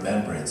communion,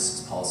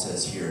 remembrance. As Paul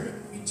says here,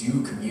 we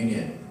do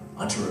communion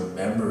unto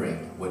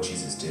remembering what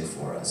Jesus did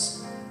for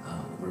us,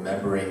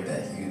 remembering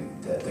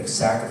that the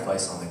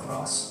sacrifice on the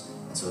cross.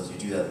 And so as you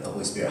do that, the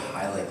Holy Spirit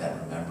highlight that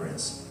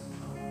remembrance.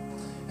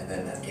 And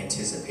then that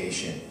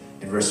anticipation.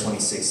 In verse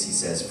 26, he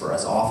says, "For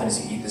as often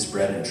as you eat this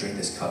bread and drink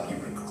this cup, you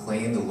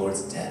proclaim the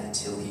Lord's death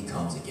until he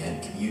comes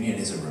again." Communion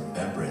is a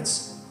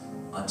remembrance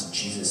unto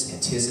Jesus,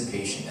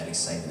 anticipation, that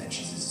excitement that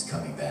Jesus is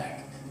coming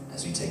back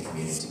as we take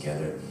communion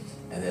together.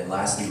 And then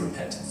lastly,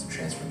 repentance and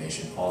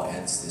transformation. Paul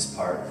ends this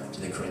part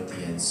to the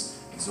Corinthians,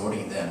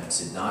 exhorting them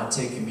to not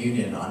take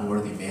communion in an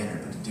unworthy manner,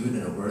 but to do it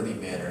in a worthy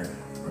manner,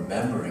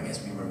 remembering,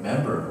 as we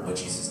remember what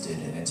Jesus did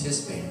and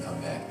anticipate him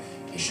come back,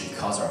 it should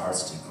cause our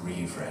hearts to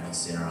grieve for any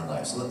sin in our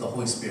life. So let the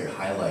Holy Spirit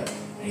highlight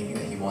anything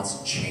that he wants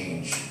to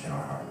change in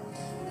our heart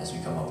as we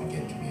come up and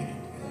get communion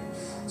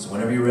together. So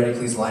whenever you're ready,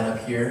 please line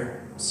up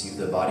here, receive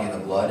the body and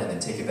the blood, and then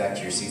take it back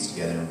to your seats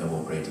together, and then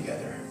we'll pray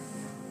together.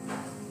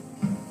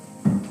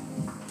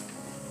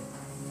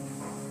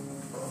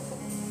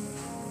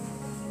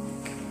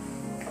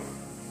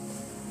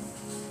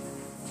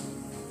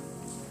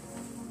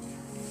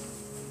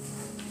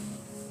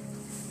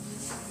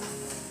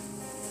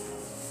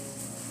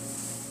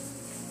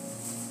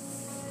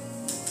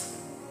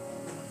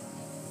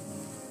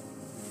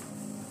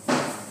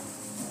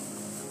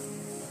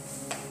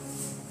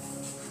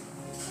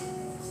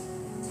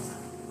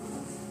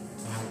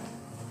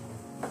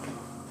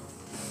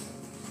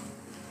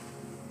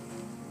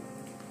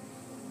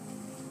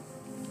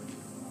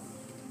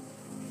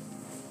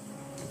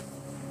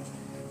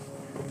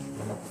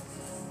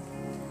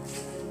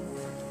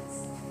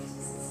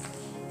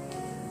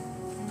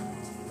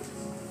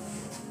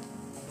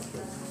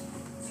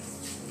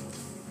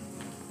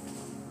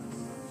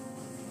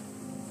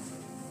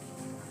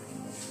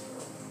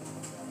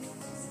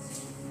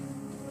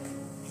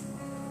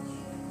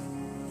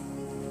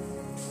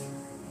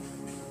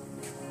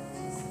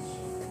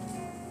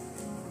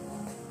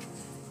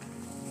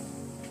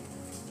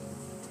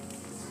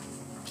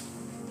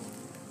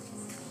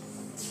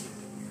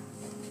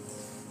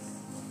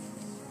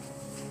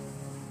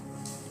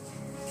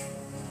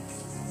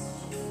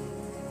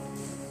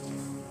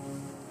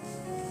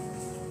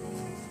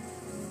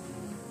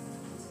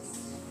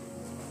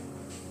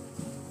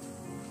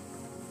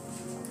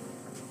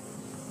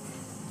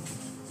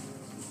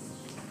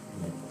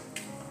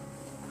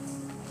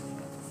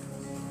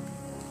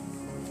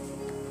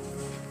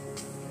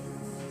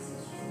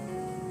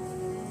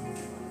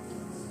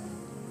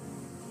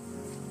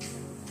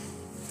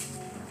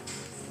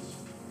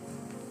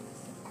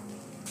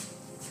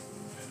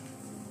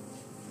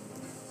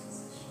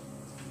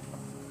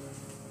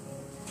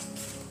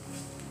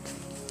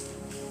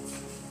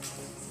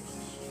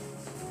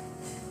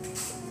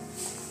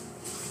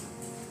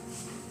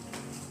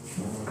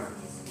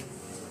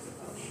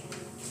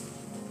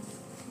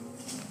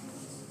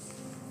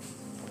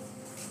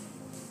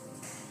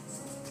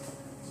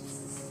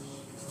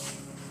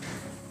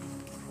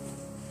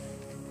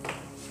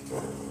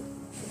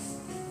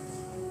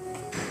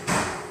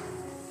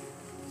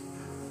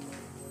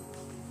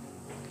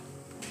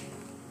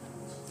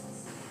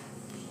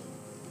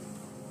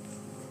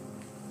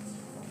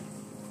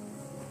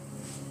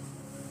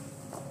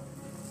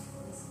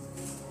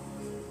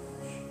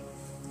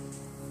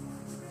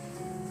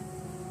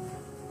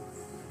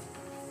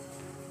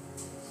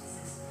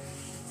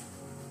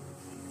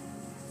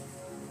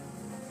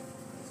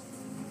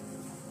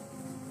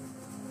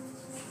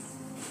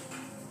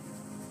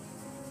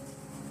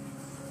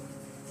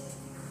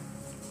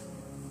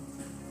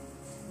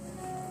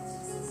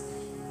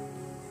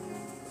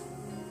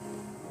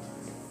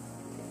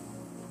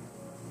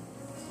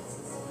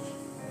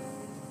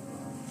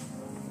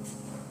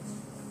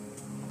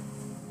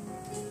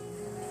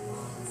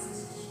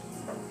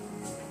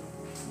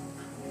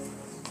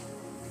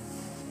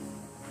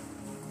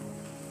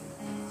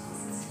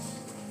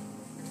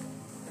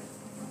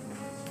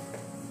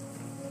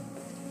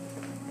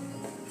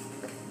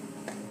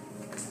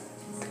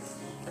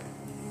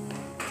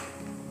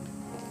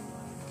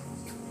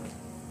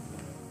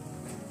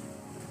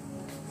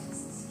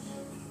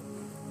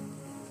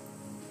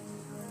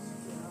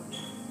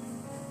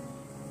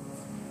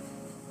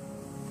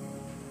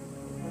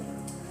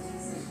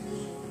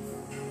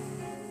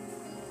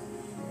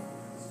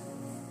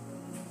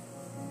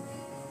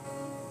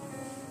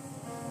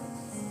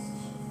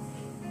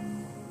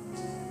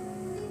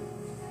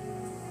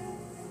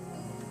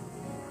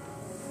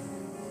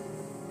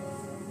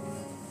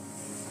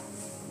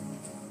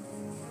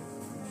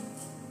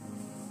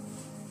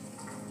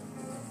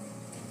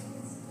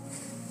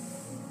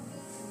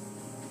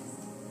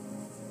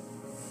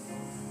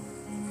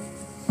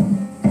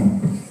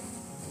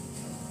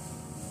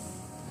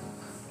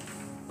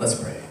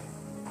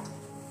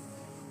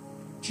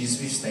 Jesus,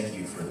 we just thank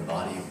you for the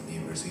body of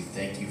believers. We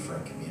thank you for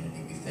our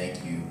community. We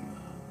thank you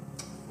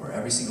for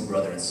every single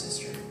brother and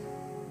sister.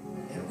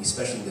 And we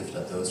especially lift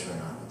up those who are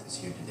not with us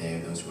here today,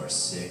 those who are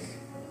sick.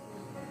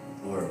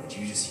 Lord, would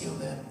you just heal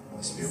them?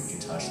 Holy Spirit, would you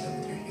touch them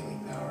with your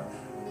healing power?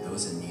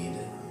 Those in need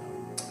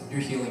of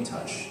your healing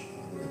touch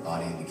in the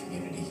body of the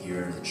community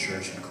here, the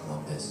church in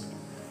Columbus.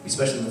 We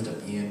especially lift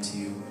up Ian to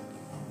you,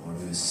 Lord,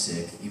 who is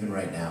sick. Even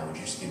right now, would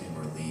you just give him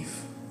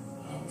relief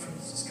from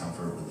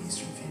discomfort, release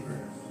from fever.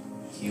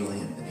 Heal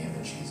him in the name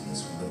of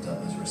Jesus. We lift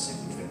up those who are sick.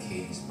 We lift up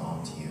Katie's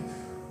mom to you.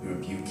 We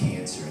rebuke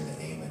cancer in the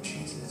name of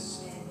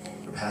Jesus.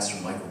 For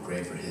Pastor Michael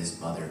Gray, for his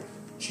mother,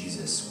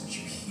 Jesus, would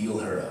you heal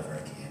her of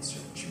her cancer?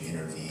 Would you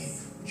intervene?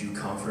 Would you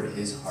comfort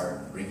his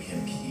heart, bring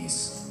him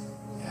peace?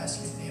 We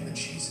ask you in the name of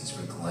Jesus.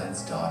 For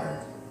Glenn's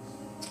daughter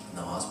in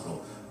the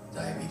hospital with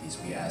diabetes,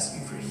 we ask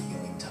you for a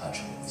healing touch,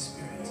 Holy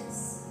Spirit.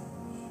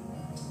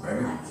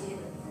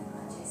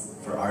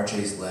 For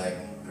RJ's leg,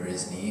 for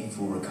his knee,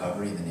 full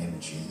recovery in the name of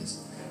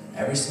Jesus.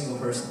 Every single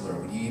person,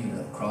 Lord, would you even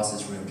across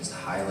this room just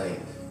highlight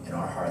in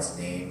our hearts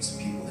names,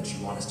 people that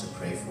you want us to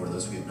pray for,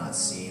 those we have not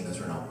seen, those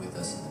who are not with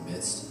us in the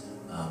midst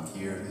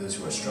here, those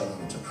who are struggling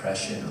with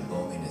depression or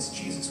loneliness.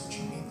 Jesus, would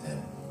you meet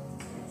them?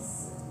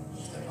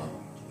 Lift them up.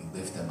 We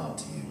lift them up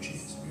to you,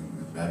 Jesus. We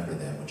remember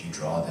them. Would you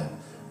draw them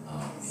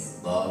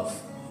in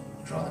love,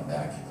 draw them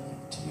back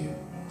to you?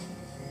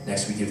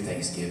 Next, we give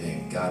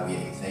thanksgiving. God, we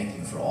thank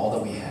you for all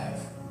that we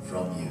have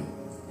from you.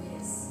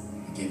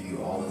 We give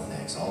you all the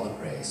thanks, all the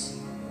praise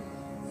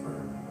for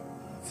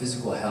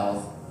physical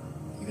health,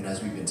 even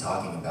as we've been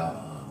talking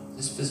about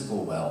just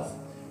physical wealth,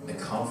 the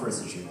comforts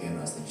that you've given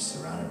us, that you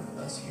surrounded with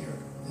us here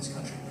in this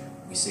country.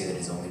 We say that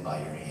is only by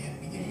your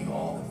hand. We give you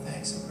all the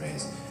thanks and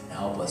praise, and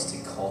help us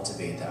to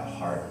cultivate that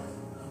heart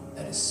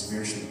that is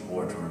spiritually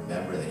poor, to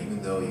remember that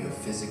even though you have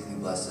physically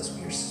blessed us,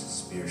 we are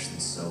spiritually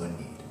so in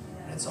need,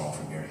 and it's all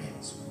from your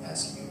hands. We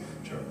ask you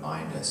to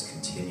remind us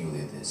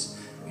continually of this.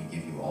 We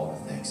give you all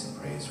the thanks and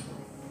praise for it.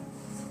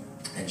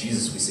 And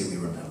Jesus, we say we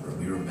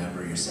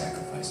remember your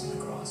sacrifice on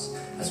the cross.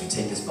 As we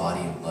take this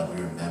body and blood,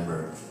 we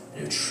remember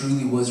that it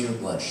truly was your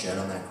blood shed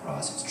on that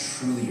cross. It's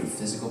truly your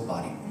physical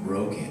body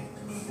broken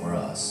for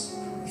us.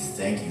 We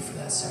thank you for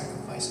that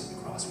sacrifice on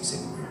the cross. We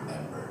say we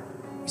remember.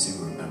 We say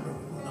we remember,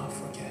 we will not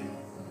forget.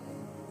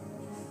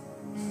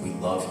 We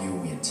love you.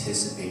 We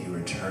anticipate your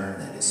return,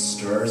 that it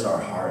stirs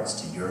our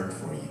hearts to yearn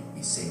for you.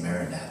 We say,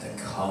 Maranatha,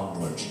 come,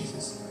 Lord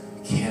Jesus.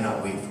 We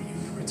cannot wait for you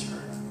to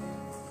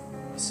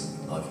return. We say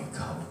we love you.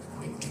 Come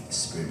quickly. The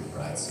Spirit of the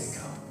bride say,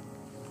 come.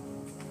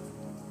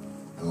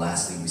 And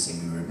lastly, we say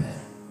we repent.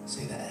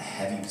 Say that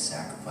heavy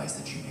sacrifice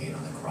that you paid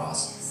on the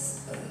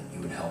cross, that you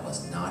would help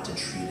us not to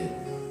treat it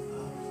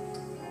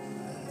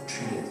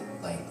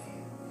lightly.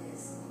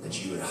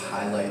 That you would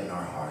highlight in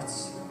our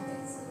hearts.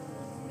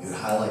 You would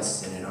highlight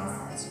sin in our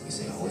hearts. We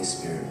say, Holy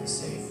Spirit, we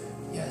say,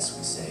 yes,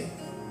 we say,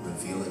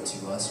 reveal it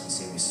to us. We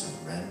say we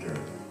surrender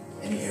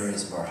any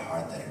areas of our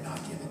heart that are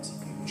not given to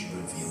you. Would you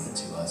reveal it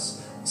to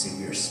us? We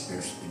say we are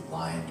spiritually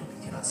blind.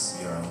 We cannot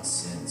see our own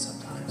sin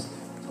sometimes.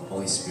 So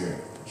Holy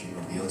Spirit, would you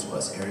reveal to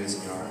us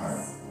areas in our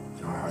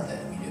heart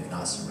that we have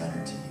not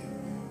surrendered to you.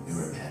 We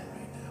repent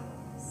right now.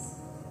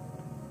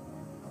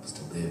 Help us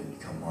to live and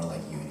become more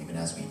like you. And even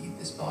as we eat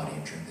this body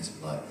and drink this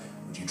blood,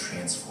 would you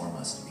transform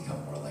us to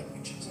become more like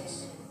you,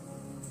 Jesus?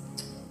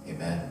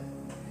 Amen.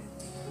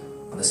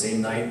 On the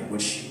same night in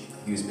which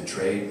he was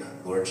betrayed,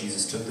 Lord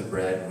Jesus took the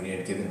bread. When he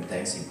had given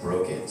thanks, he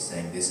broke it,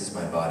 saying, "This is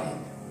my body,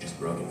 which is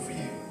broken for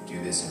you.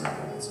 Do this in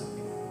remembrance of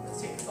me."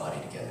 Let's take the body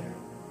together.